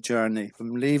whole of the journey,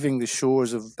 from leaving the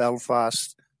shores of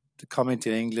Belfast to coming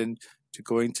to England to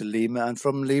going to Lima, and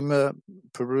from Lima,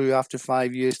 Peru, after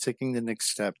 5 years, taking the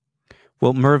next step.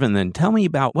 Well, Mervyn, then tell me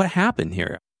about what happened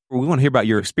here. We want to hear about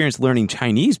your experience learning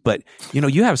Chinese, but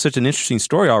you have such an interesting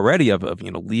story already of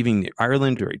leaving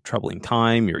Ireland during a troubling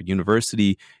time, your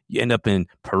university. You end up in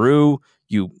Peru.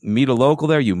 You meet a local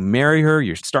there. You marry her.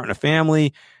 You're starting a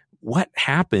family. What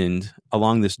happened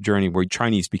along this journey where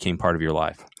Chinese became part of your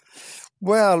life?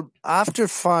 Well, after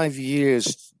 5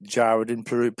 years, Jared, in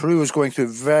Peru was going through a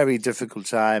very difficult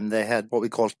time. They had what we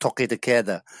call toque de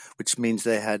queda, which means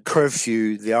they had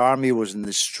curfew. The army was in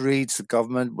the streets. The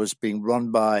government was being run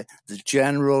by the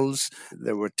generals.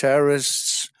 There were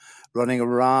terrorists running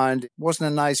around. It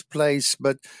wasn't a nice place,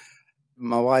 but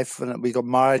my wife and we got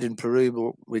married in Peru,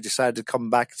 but we decided to come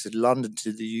back to London,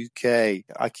 to the UK.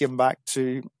 I came back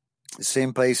to the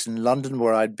same place in London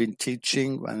where I'd been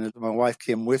teaching, and my wife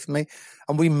came with me,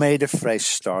 and we made a fresh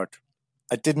start.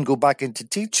 I didn't go back into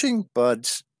teaching,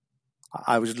 but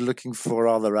I was looking for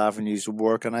other avenues of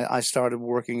work, and I started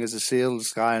working as a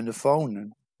sales guy on the phone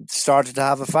and started to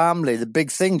have a family. The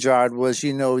big thing, Jared, was,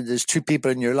 there's two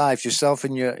people in your life, yourself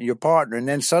and your partner, and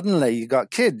then suddenly you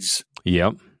got kids.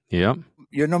 Yep.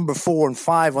 You're number 4 and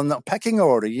 5 on the pecking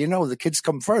order. The kids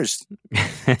come first.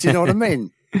 Do you know what I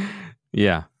mean?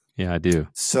 Yeah, I do.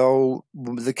 So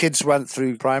the kids went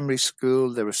through primary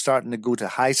school. They were starting to go to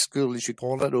high school, as you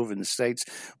call it over in the States.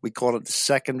 We call it the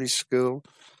secondary school.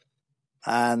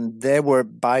 And they were,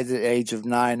 by the age of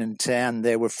 9 and 10,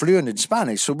 they were fluent in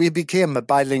Spanish. So we became a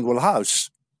bilingual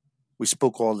house. We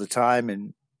spoke all the time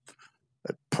in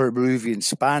Peruvian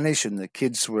Spanish, and the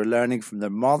kids were learning from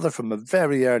their mother from a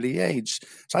very early age.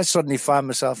 So I suddenly found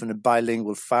myself in a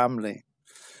bilingual family.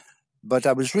 But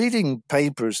I was reading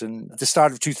papers, and at the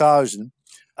start of 2000,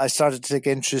 I started to take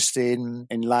interest in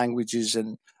languages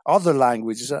and other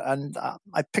languages, and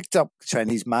I picked up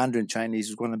Chinese. Mandarin Chinese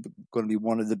is going to be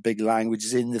one of the big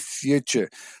languages in the future.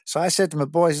 So I said to my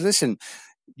boys, listen,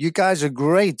 you guys are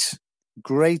great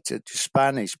at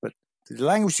Spanish, but the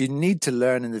language you need to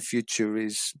learn in the future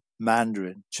is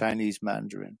Mandarin, Chinese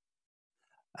Mandarin.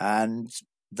 And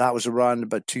that was around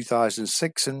about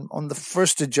 2006. And on the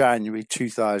 1st of January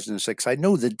 2006, I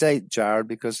know the date, Jared,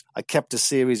 because I kept a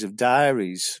series of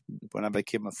diaries when I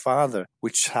became a father,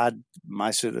 which had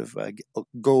my sort of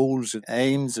goals and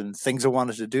aims and things I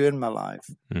wanted to do in my life.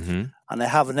 Mm-hmm. And I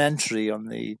have an entry on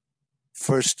the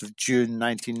 1st of June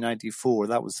 1994.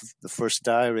 That was the first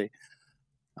diary.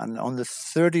 And on the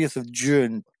 30th of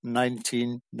June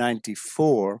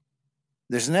 1994,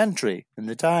 there's an entry in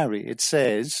the diary. It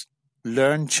says,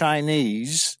 learn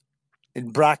Chinese,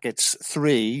 in brackets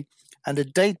 3, and a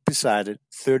date beside it,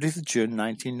 30th of June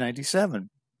 1997.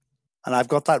 And I've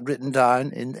got that written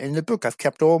down in the book. I've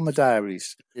kept all my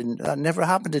diaries. That never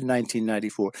happened in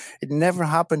 1994. It never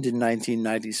happened in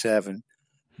 1997.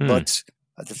 But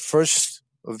at the 1st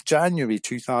of January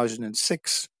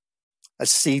 2006, a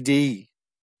CD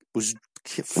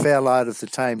fell out of the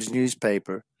Times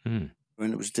newspaper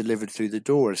when it was delivered through the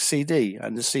door, a CD,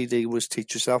 and the CD was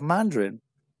Teach Yourself Mandarin.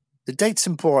 The date's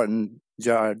important,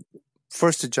 Jared,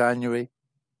 1st of January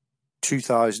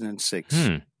 2006.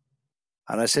 And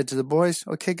I said to the boys,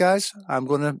 okay, guys, I'm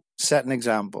going to set an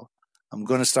example. I'm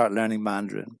going to start learning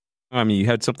Mandarin. I mean, you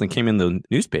had something came in the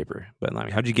newspaper, but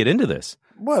how'd you get into this?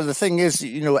 Well, the thing is,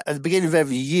 at the beginning of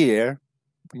every year,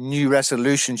 new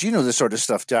resolutions, the sort of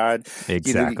stuff, Jared.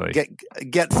 Exactly.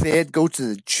 Get fit, go to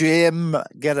the gym,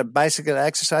 get a bicycle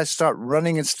exercise, start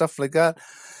running and stuff like that.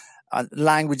 And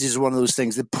language is one of those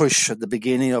things that push at the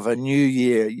beginning of a new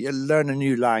year. You learn a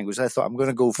new language. I thought, I'm going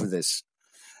to go for this.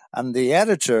 And the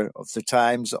editor of the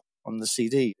Times on the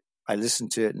CD, I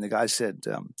listened to it, and the guy said,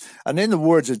 and in the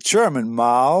words of Chairman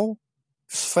Mao,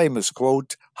 famous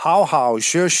quote, hao hao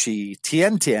shi shi,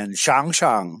 tian tian shang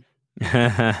shang.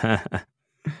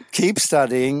 Keep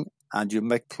studying and you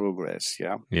make progress.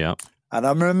 Yeah. And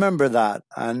I remember that.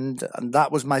 And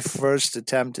that was my first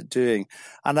attempt at doing.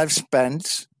 And I've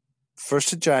spent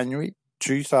 1st of January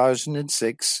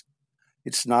 2006.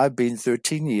 It's now been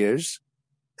 13 years,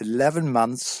 11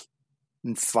 months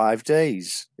and 5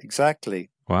 days. Exactly.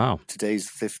 Wow.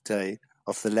 Today's the 5th day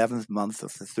of the 11th month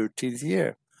of the 13th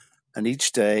year. And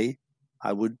each day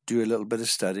I would do a little bit of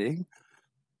studying,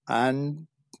 and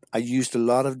I used a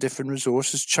lot of different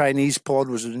resources. Chinese Pod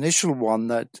was an initial one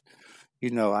that,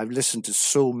 I've listened to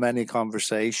so many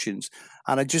conversations,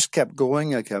 and I just kept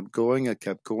going. I kept learning.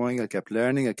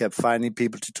 I kept finding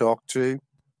people to talk to,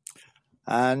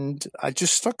 and I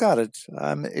just stuck at it.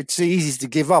 It's easy to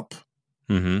give up.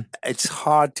 Mm-hmm. It's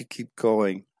hard to keep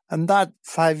going. And that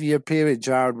 5-year period,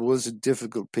 Jared, was a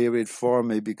difficult period for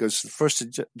me because the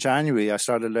 1st of January, I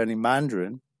started learning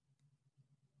Mandarin.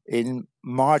 In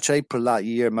March, April that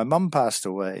year, my mum passed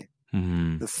away.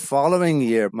 Mm-hmm. The following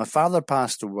year, my father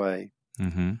passed away.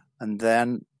 Mm-hmm. And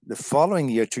then the following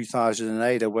year,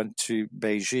 2008, I went to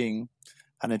Beijing.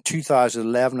 And in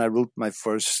 2011, I wrote my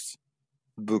first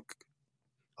book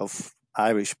of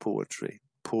Irish poetry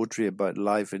about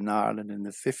life in Ireland in the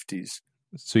 50s.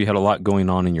 So you had a lot going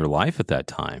on in your life at that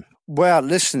time. Well,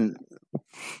 listen,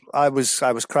 I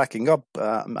was cracking up.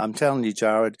 I'm telling you,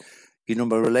 Jared.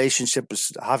 My relationship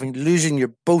is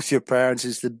losing both your parents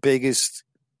is the biggest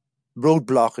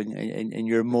roadblock in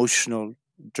your emotional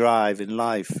drive in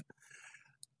life.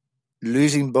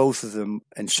 Losing both of them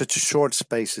in such a short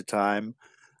space of time.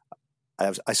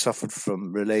 I suffered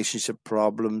from relationship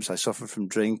problems. I suffered from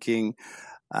drinking,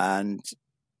 and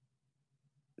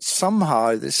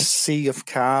somehow this sea of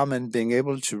calm and being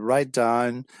able to write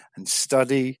down and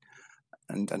study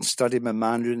and study my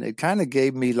Mandarin, it kind of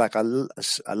gave me like a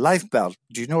life belt.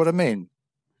 Do you know what I mean?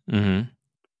 Mm-hmm.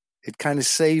 It kind of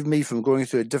saved me from going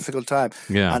through a difficult time.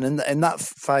 Yeah. And in that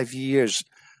 5 years,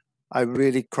 I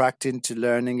really cracked into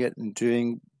learning it and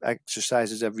doing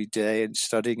exercises every day and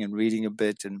studying and reading a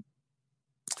bit. And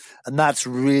that's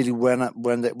really when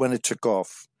it took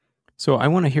off. So I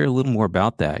want to hear a little more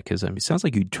about that, because it sounds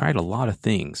like you tried a lot of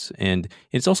things, and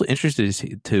it's also interesting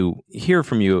to hear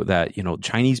from you that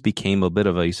Chinese became a bit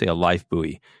of a life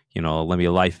buoy, maybe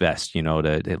a life vest,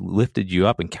 that it lifted you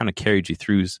up and kind of carried you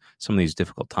through some of these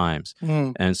difficult times.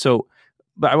 And so,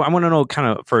 but I want to know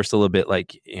kind of first a little bit,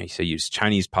 like you say, you used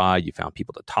Chinese Pod, you found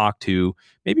people to talk to.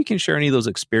 Maybe you can share any of those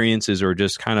experiences, or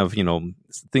just kind of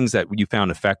things that you found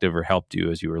effective or helped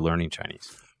you as you were learning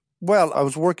Chinese. Well, I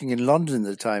was working in London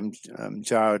at the time,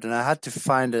 Jared, and I had to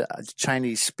find a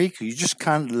Chinese speaker. You just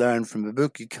can't learn from a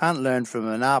book. You can't learn from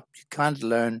an app. You can't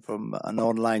learn from an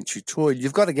online tutorial.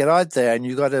 You've got to get out there and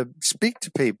you've got to speak to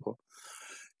people.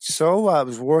 So I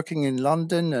was working in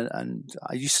London, and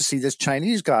I used to see this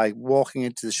Chinese guy walking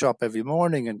into the shop every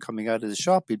morning and coming out of the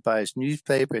shop. He'd buy his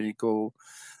newspaper and he'd go.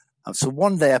 So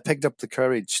one day I picked up the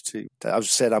courage I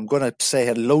said, I'm going to say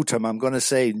hello to him. I'm going to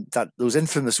say those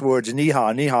infamous words, ni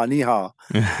hao, ni hao, ni hao.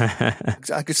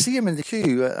 I could see him in the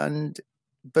queue,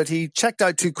 but he checked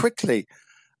out too quickly,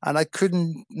 and I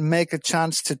couldn't make a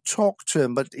chance to talk to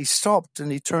him. But he stopped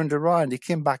and he turned around. He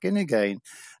came back in again,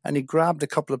 and he grabbed a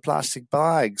couple of plastic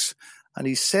bags, and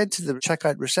he said to the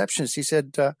checkout receptionist, he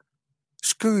said,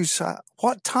 "Excuse,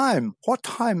 what time? What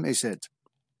time is it?"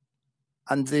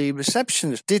 And the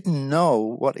receptionist didn't know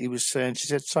what he was saying. She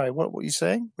said, "Sorry, what are you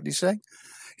saying? What are you saying?"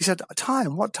 He said,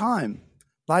 "Time, what time?"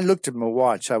 And I looked at my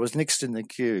watch. I was next in the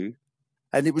queue,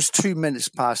 and it was 2 minutes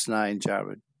past 9,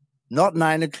 Jared. Not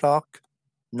 9 o'clock,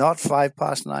 not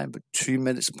 9:05, but 2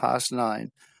 minutes past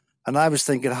 9. And I was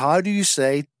thinking, how do you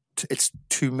say it's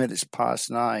 2 minutes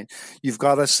past 9? You've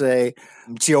got to say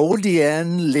 9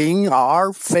点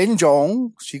02分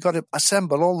钟. So you got to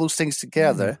assemble all those things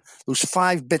together, those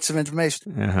 5 bits of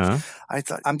information. I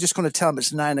thought, I'm just going to tell him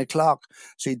it's 9 o'clock.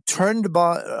 So he turned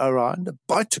around,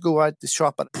 about to go out the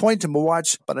shop, and point to my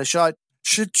watch, but I shout,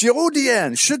 9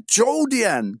点, 9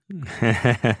点.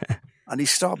 And he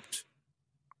stopped.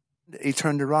 He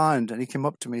turned around and he came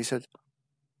up to me. He said,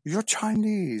 "You're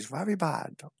Chinese, very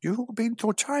bad. You've been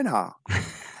to China."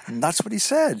 And that's what he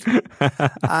said.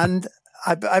 And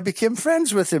I became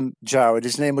friends with him, Jared.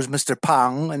 His name was Mr.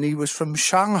 Pang, and he was from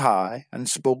Shanghai and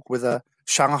spoke with a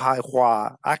Shanghai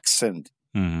Hua accent.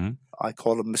 Mm-hmm. I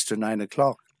call him Mr. 9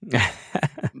 o'clock.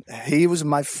 He was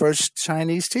my first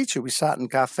Chinese teacher. We sat in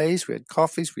cafes, we had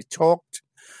coffees, we talked.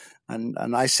 And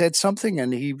I said something,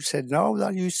 and he said, "No,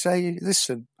 that you say,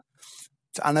 listen."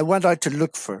 And I went out to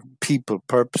look for people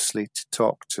purposely to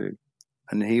talk to.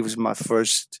 And he was my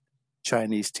first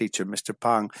Chinese teacher, Mr.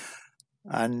 Pang.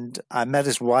 And I met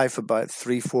his wife about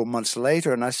 3-4 months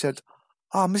later. And I said,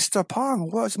 "Oh, Mr. Pang,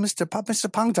 what's Mr. Pang?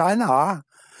 Mr. Pang Dina?"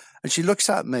 And she looks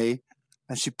at me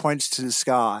and she points to the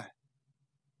sky.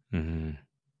 Mm-hmm.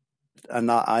 And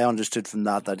I understood from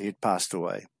that he had passed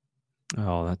away.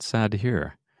 Oh, that's sad to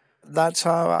hear. That's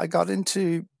how I got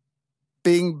into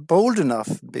being bold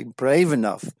enough, being brave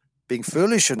enough, being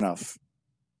foolish enough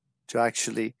to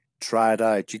actually try it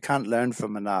out. You can't learn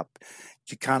from an app.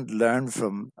 You can't learn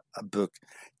from a book.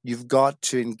 You've got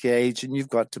to engage and you've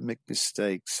got to make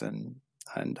mistakes. And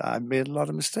I made a lot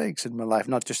of mistakes in my life,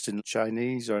 not just in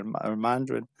Chinese or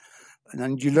Mandarin.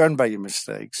 And you learn by your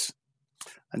mistakes.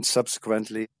 And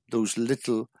subsequently, those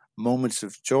little moments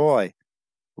of joy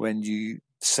when you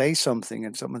say something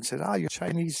and someone said, "Oh, your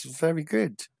Chinese is very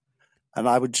good." And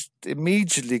I would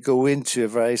immediately go into a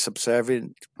very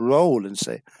subservient role and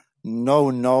say,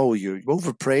 no, you're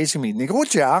overpraising me. 你给我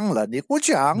讲了, 你给我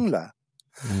讲了.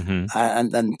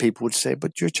 And then people would say,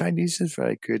 "But your Chinese is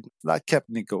very good." That kept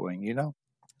me going,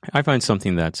 I find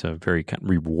something that's very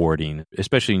rewarding,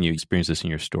 especially when you experience this in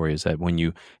your story, is that when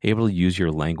you're able to use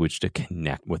your language to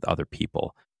connect with other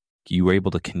people, you were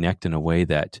able to connect in a way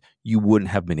that you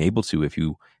wouldn't have been able to if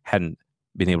you hadn't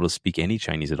been able to speak any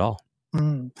Chinese at all.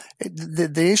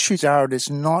 The issue, Jared, is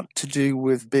not to do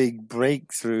with big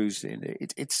breakthroughs in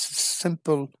it. It's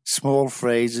simple, small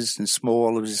phrases and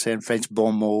small, as I say in French,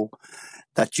 bon mots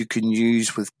that you can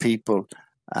use with people.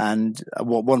 And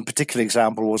one particular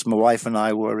example was my wife and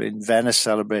I were in Venice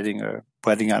celebrating our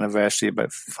wedding anniversary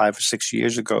about 5 or 6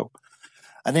 years ago.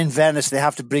 And in Venice, they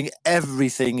have to bring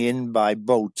everything in by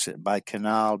boat, by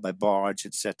canal, by barge,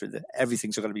 etc.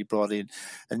 Everything's going to be brought in.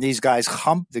 And these guys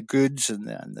hump the goods and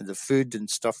the food and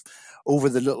stuff over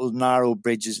the little narrow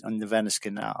bridges on the Venice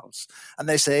canals. And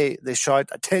they shout,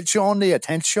 attenzione,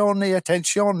 attenzione,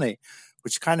 attenzione,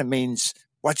 which kind of means,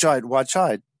 watch out, watch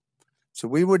out. So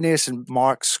we were near St.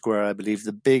 Mark's Square, I believe,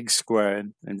 the big square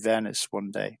in Venice one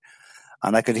day.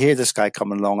 And I could hear this guy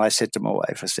coming along. I said to my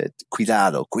wife, I said,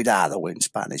 cuidado, cuidado in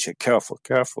Spanish, careful,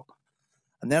 careful.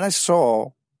 And then I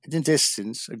saw in the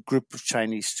distance a group of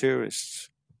Chinese tourists.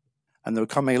 And they were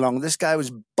coming along. This guy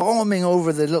was bombing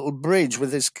over the little bridge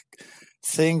with his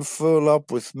thing full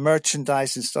up with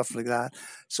merchandise and stuff like that.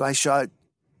 So I shouted,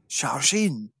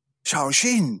 Shaoxin,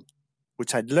 Shaoxin,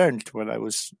 which I'd learned when I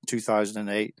was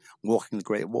 2008 walking the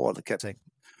Great Wall. I kept saying,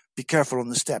 be careful on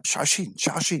the steps, Shaoxin,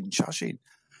 Shaoxin, Shaoxin.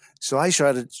 So I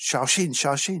shouted, Shaoxin,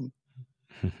 Shaoxin.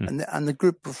 and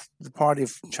the party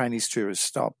of Chinese tourists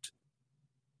stopped.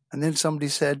 And then somebody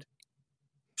said,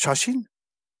 Shaoxin.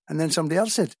 And then somebody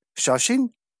else said,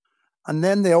 Shaoxin. And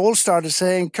then they all started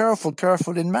saying, careful,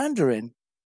 careful in Mandarin.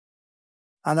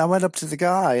 And I went up to the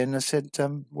guy and I said,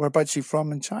 whereabouts are you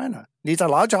from in China? And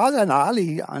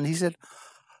he said,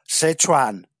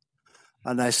 Sichuan.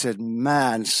 And I said,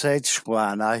 man,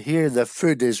 Sichuan, I hear the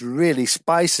food is really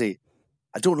spicy.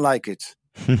 I don't like it.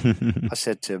 I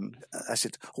said to him,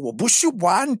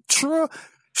 Sichuan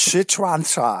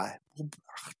Chai.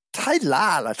 Tai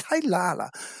Lala.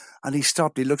 And he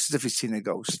stopped. He looks as if he's seen a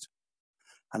ghost.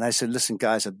 And I said, listen,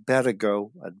 guys, I'd better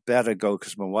go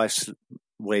because my wife's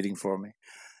waiting for me.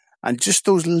 And just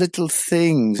those little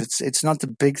things, it's not the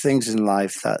big things in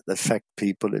life that affect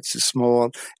people. It's the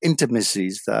small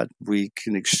intimacies that we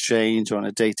can exchange on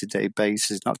a day-to-day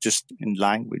basis, not just in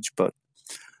language, but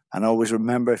and always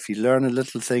remember, if you learn a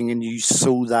little thing and you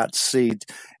sow that seed,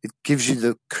 it gives you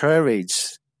the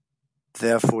courage,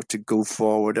 therefore, to go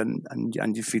forward and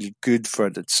you feel good for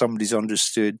it, that somebody's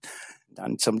understood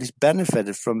and somebody's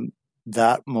benefited from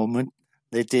that moment.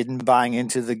 They didn't bang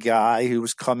into the guy who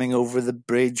was coming over the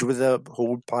bridge with a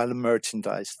whole pile of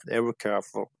merchandise. They were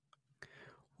careful.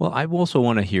 Well, I also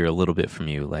want to hear a little bit from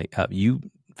you. Like, you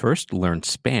first learned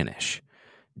Spanish.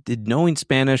 Did knowing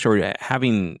Spanish or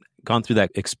having gone through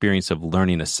that experience of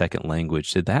learning a second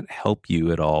language, did that help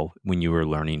you at all when you were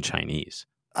learning Chinese?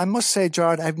 I must say,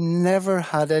 Jared, I've never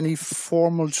had any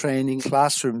formal training,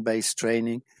 classroom-based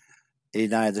training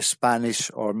in either Spanish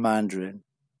or Mandarin.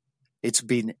 It's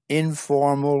been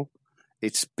informal.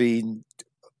 It's been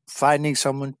finding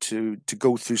someone to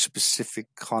go through specific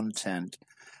content.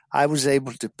 I was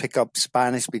able to pick up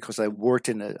Spanish because I worked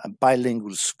in a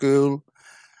bilingual school.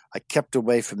 I kept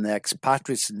away from the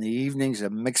expatriates in the evenings. I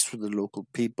mixed with the local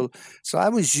people. So I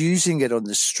was using it on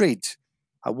the street.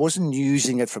 I wasn't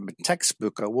using it from a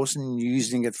textbook. I wasn't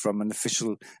using it from an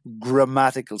official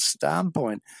grammatical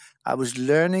standpoint. I was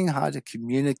learning how to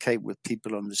communicate with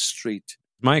people on the street.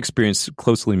 My experience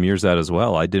closely mirrors that as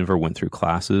well. I never went through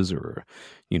classes or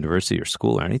university or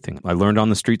school or anything. I learned on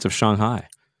the streets of Shanghai.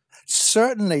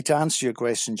 Certainly, to answer your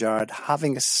question, Jared,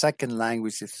 having a second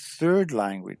language, a third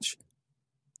language,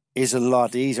 is a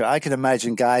lot easier. I can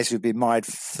imagine guys who've been married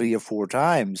 3 or 4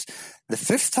 times. The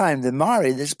 5th time they're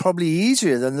married is probably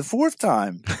easier than the 4th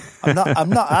time. I'm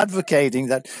not advocating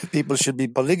that people should be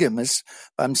polygamous.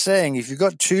 I'm saying if you've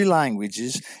got 2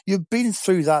 languages, you've been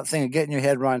through that thing of getting your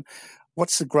head around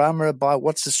what's the grammar about,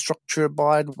 what's the structure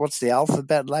about, what's the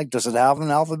alphabet like, does it have an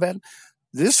alphabet?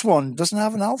 This one doesn't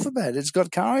have an alphabet. It's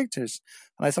got characters.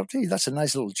 And I thought, hey, that's a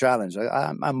nice little challenge.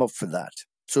 I'm up for that.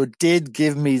 So it did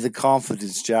give me the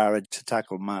confidence, Jared, to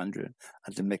tackle Mandarin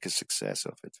and to make a success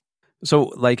of it. So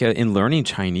like in learning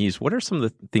Chinese, what are some of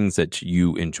the things that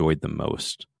you enjoyed the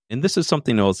most? And this is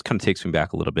something else kind of takes me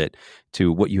back a little bit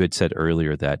to what you had said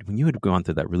earlier, that when you had gone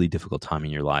through that really difficult time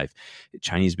in your life,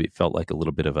 Chinese felt like a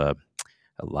little bit of a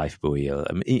life buoy,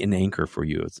 an anchor for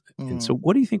you. And so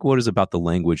what do you think, what is about the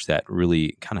language that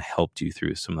really kind of helped you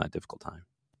through some of that difficult time?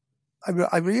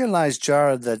 I realized,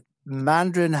 Jared, that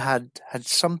Mandarin had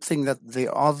something that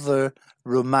the other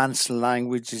Romance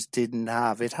languages didn't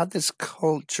have. It had this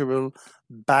cultural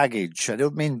baggage. I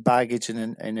don't mean baggage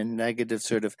in a negative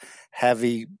sort of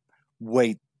heavy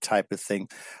weight type of thing,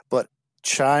 but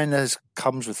China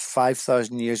comes with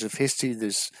 5,000 years of history.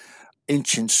 There's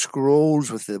ancient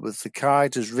scrolls with the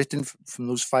characters written from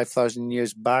those 5,000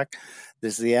 years back.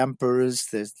 There's the emperors,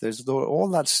 there's all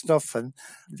that stuff, and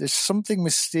there's something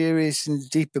mysterious and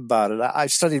deep about it. I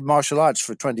studied martial arts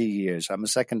for 20 years. I'm a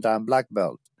second-dan black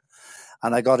belt.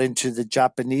 And I got into the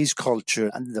Japanese culture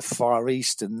and the Far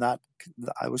East, and that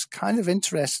I was kind of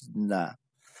interested in that.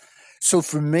 So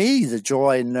for me, the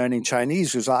joy in learning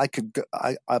Chinese was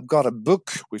I've got a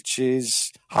book which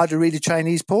is How to Read a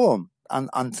Chinese Poem, an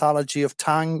anthology of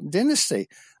Tang Dynasty.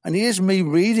 And here's me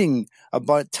reading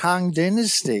about Tang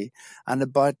Dynasty and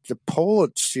about the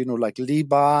poets, like Li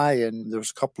Bai, and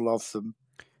there's a couple of them.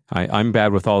 I'm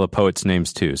bad with all the poets'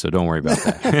 names too, so don't worry about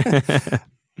that.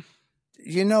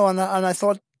 And I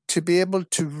thought to be able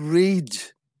to read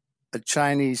a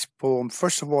Chinese poem,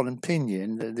 first of all in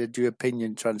pinyin, they do a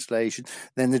pinyin translation,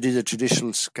 then they do the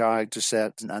traditional character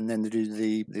set, and then they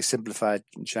do the simplified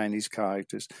Chinese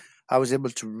characters. I was able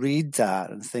to read that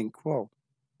and think, whoa,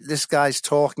 this guy's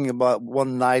talking about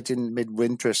one night in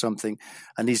midwinter or something,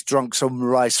 and he's drunk some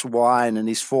rice wine, and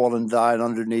he's fallen down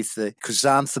underneath the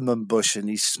chrysanthemum bush, and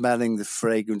he's smelling the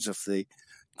fragrance of the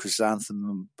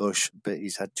chrysanthemum bush, but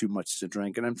he's had too much to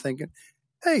drink. And I'm thinking,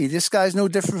 hey, this guy's no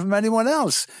different from anyone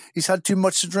else. He's had too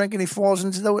much to drink and he falls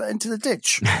into the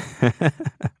ditch.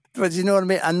 But you know what I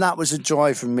mean? And that was a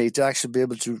joy for me to actually be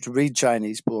able to read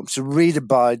Chinese poems, to read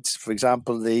about, for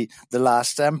example, the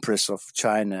last empress of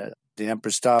China, the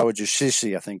Empress Dowager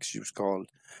Cixi, I think she was called.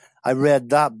 I read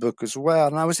that book as well,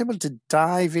 and I was able to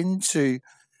dive into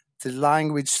the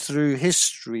language through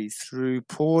history, through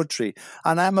poetry.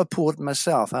 And I'm a poet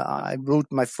myself. I wrote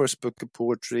my first book of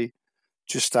poetry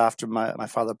just after my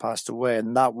father passed away,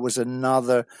 and that was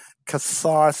another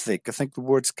cathartic, I think the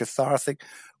word's cathartic,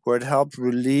 where it helped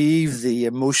relieve the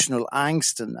emotional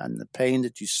angst and the pain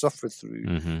that you suffer through.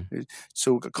 Mm-hmm.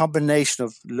 So a combination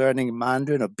of learning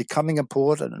Mandarin, of becoming a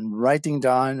poet and writing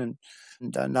down,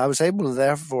 and I was able,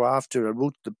 therefore, after I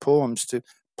wrote the poems, to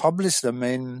publish them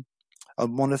on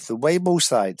one of the Weibo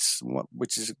sites,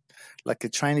 which is like a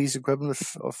Chinese equivalent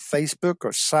of Facebook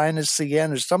or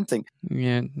SinaCN or something.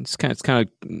 Yeah, it's kind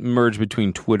of merged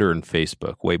between Twitter and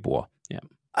Facebook, Weibo. Yeah.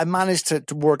 I managed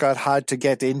to work out how to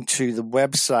get into the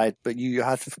website, but you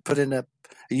had to put in a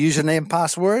username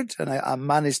password, and I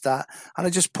managed that. And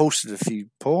I just posted a few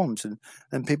poems, and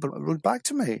then people wrote back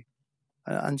to me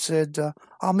and said, oh,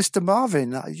 Mr.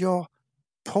 Marvin, your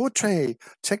poetry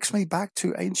takes me back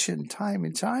to ancient time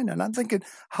in China. And I'm thinking,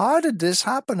 how did this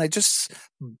happen? I just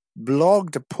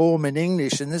blogged a poem in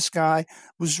English, and this guy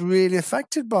was really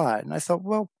affected by it. And I thought,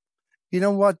 well, you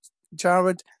know what,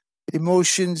 Jared?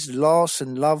 Emotions, loss,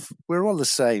 and love, we're all the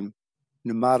same,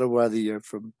 no matter whether you're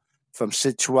from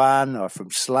Sichuan or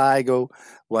from Sligo,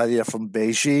 whether you're from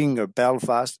Beijing or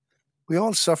Belfast. We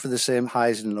all suffer the same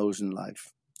highs and lows in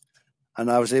life. And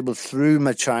I was able, through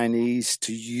my Chinese,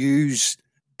 to use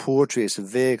poetry as a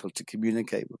vehicle to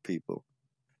communicate with people.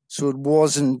 So it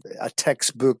wasn't a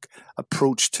textbook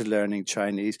approach to learning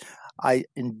Chinese. I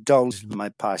indulged my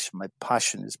passion. My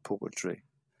passion is poetry.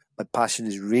 My passion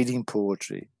is reading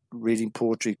poetry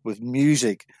with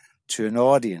music to an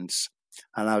audience.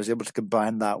 And I was able to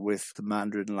combine that with the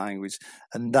Mandarin language.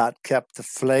 And that kept the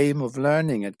flame of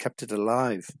learning. It kept it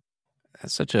alive.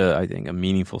 That's such I think, a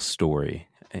meaningful story.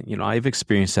 And, I've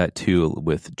experienced that too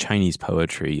with Chinese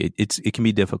poetry. It can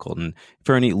be difficult. And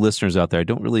for any listeners out there, I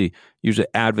don't really usually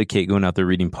advocate going out there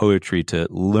reading poetry to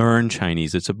learn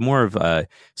Chinese. It's more of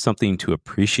something to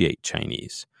appreciate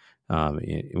Chinise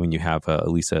when you have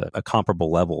at least a comparable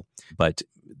level. But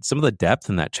some of the depth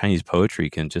in that Chinese poetry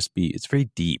can just be, it's very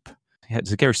deep.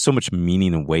 It carries so much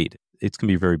meaning and weight. It can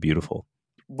be very beautiful.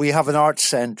 We have an art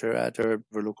center at our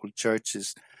local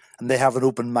churches, and they have an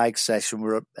open mic session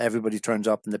where everybody turns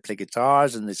up and they play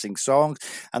guitars and they sing songs.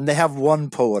 And they have one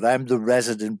poet. I'm the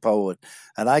resident poet.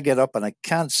 And I get up and I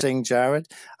can't sing, Jared.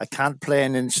 I can't play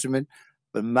an instrument.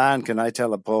 But man, can I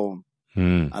tell a poem.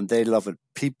 And they love it.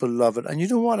 People love it. And you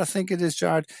know what I think it is,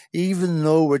 Jared? Even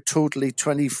though we're totally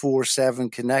 24/7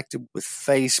 connected with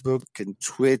Facebook and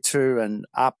Twitter and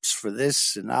apps for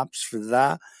this and apps for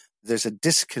that, there's a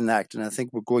disconnect. And I think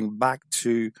we're going back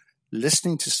to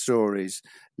listening to stories,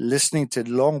 listening to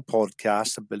long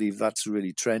podcasts. I believe that's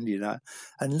really trendy now.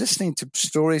 And listening to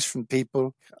stories from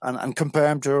people and compare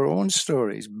them to our own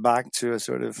stories, back to a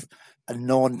sort of a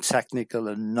non-technical,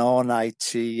 a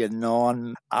non-IT, a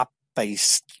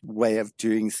non-app-based way of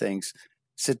doing things.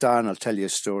 Sit down, I'll tell you a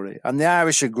story. And the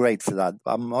Irish are great for that,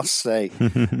 I must say.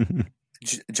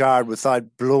 Jared,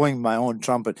 without blowing my own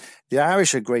trumpet, the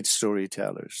Irish are great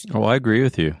storytellers. Oh, I agree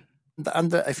with you.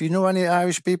 And if you know any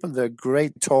Irish people, they're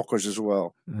great talkers as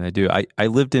well. I do. I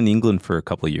lived in England for a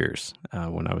couple of years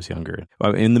when I was younger,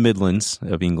 in the Midlands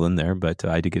of England there, but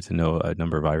I did get to know a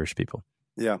number of Irish people.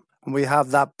 Yeah. And we have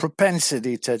that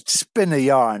propensity to spin a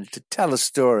yarn, to tell a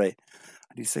story.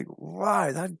 And you think,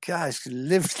 wow, that guy's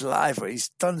lived life, or he's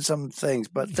done some things.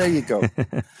 But there you go.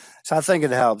 So I think it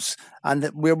helps.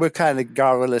 And we're kind of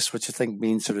garrulous, which I think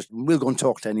means sort of, we'll go and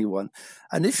talk to anyone.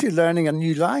 And if you're learning a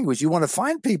new language, you want to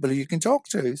find people who you can talk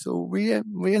to. So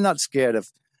we're not scared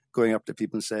of going up to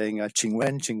people and saying, Ching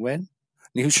Wen, Ching Wen.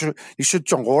 You should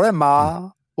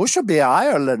ma. We should be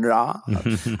Ireland,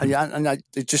 and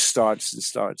it just starts and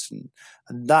starts.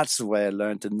 And that's the way I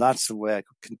learned, and that's the way I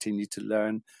could continue to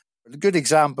learn. A good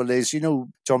example is,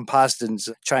 John Pasden's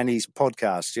Chinese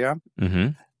podcast, yeah? Mm-hmm.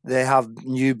 They have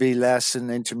newbie lesson,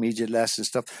 intermediate lesson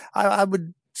stuff. I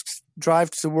would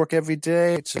drive to work every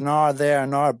day. It's an hour there,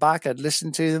 an hour back. I'd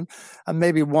listen to them, and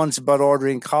maybe once about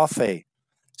ordering coffee.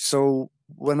 So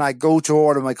when I go to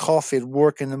order my coffee at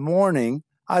work in the morning,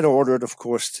 I'd order it, of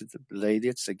course, to the lady.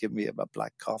 It's to give me a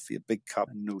black coffee, a big cup,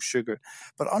 and no sugar.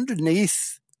 But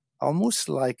underneath, almost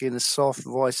like in a soft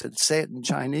voice, I'd say it in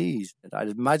Chinese. I'd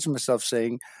imagine myself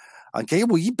saying, 给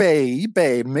我一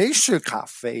杯美式咖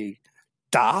啡，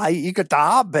打一个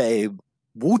大杯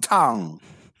无糖.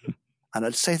 And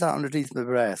I'd say that underneath my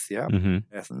breath, yeah? Mm-hmm.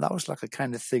 And that was like a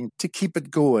kind of thing to keep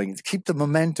it going, to keep the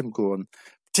momentum going,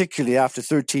 particularly after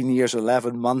 13 years,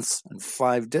 11 months, and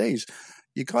 5 days.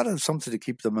 You got to have something to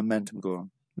keep the momentum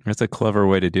going. That's a clever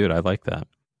way to do it. I like that.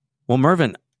 Well,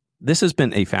 Mervyn, this has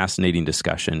been a fascinating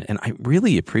discussion, and I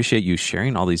really appreciate you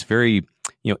sharing all these very,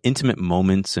 intimate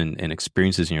moments and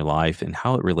experiences in your life and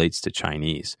how it relates to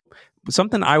Chinese.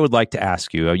 Something I would like to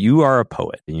ask you, you are a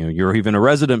poet, you're even a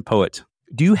resident poet.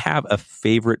 Do you have a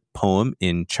favorite poem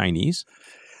in Chinese?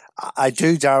 I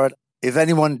do, Jared. If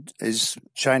anyone is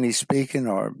Chinese speaking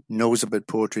or knows about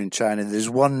poetry in China, there's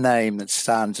one name that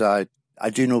stands out. I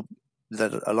do know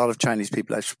that a lot of Chinese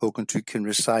people I've spoken to can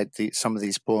recite some of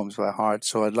these poems by heart.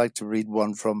 So I'd like to read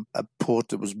one from a poet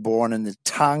that was born in the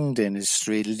Tang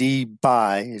dynasty, Li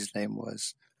Bai, his name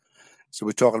was. So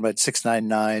we're talking about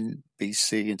 699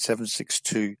 BC and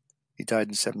 762. He died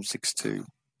in 762.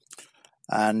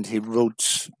 And he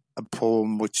wrote a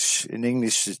poem which in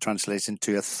English is translated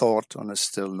into A Thought on a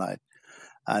Still Night.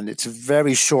 And it's a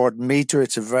very short meter,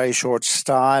 it's a very short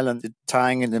style, and the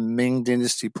Tang and the Ming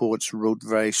dynasty poets wrote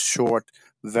very short,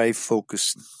 very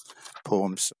focused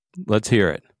poems. Let's hear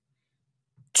it.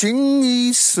 经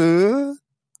一时，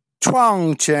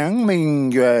窗前明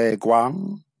月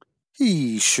光，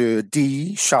疑是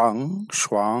地上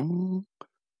霜。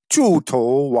举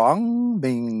头望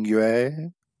明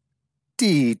月，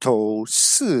低头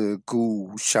思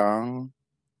故乡。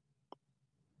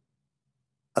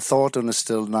A thought on a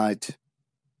still night.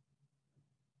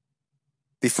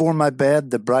 Before my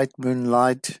bed, the bright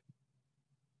moonlight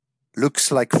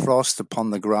looks like frost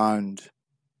upon the ground.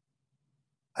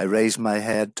 I raise my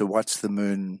head to watch the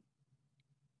moon,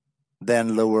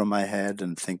 then lower my head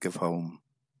and think of home.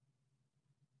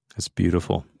 That's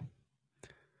beautiful.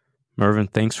 Mervyn,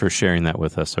 thanks for sharing that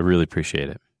with us. I really appreciate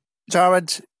it.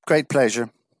 Jared, great pleasure.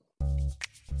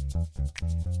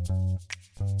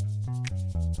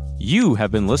 You have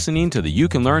been listening to the You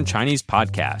Can Learn Chinese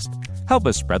podcast. Help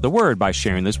us spread the word by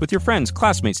sharing this with your friends,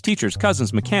 classmates, teachers,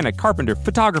 cousins, mechanic, carpenter,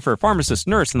 photographer, pharmacist,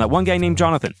 nurse, and that one guy named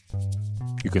Jonathan.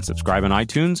 You can subscribe on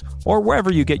iTunes or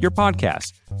wherever you get your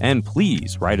podcasts. And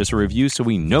please write us a review so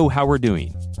we know how we're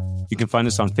doing. You can find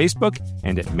us on Facebook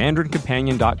and at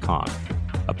mandarincompanion.com.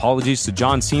 Apologies to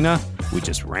John Cena, we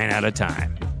just ran out of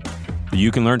time. The You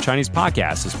Can Learn Chinese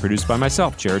podcast is produced by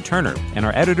myself, Jared Turner, and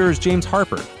our editor is James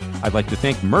Harper. I'd like to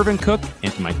thank Mervyn Cook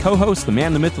and to my co-host, the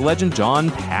man, the myth, the legend,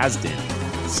 John Pasden.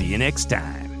 See you next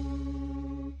time.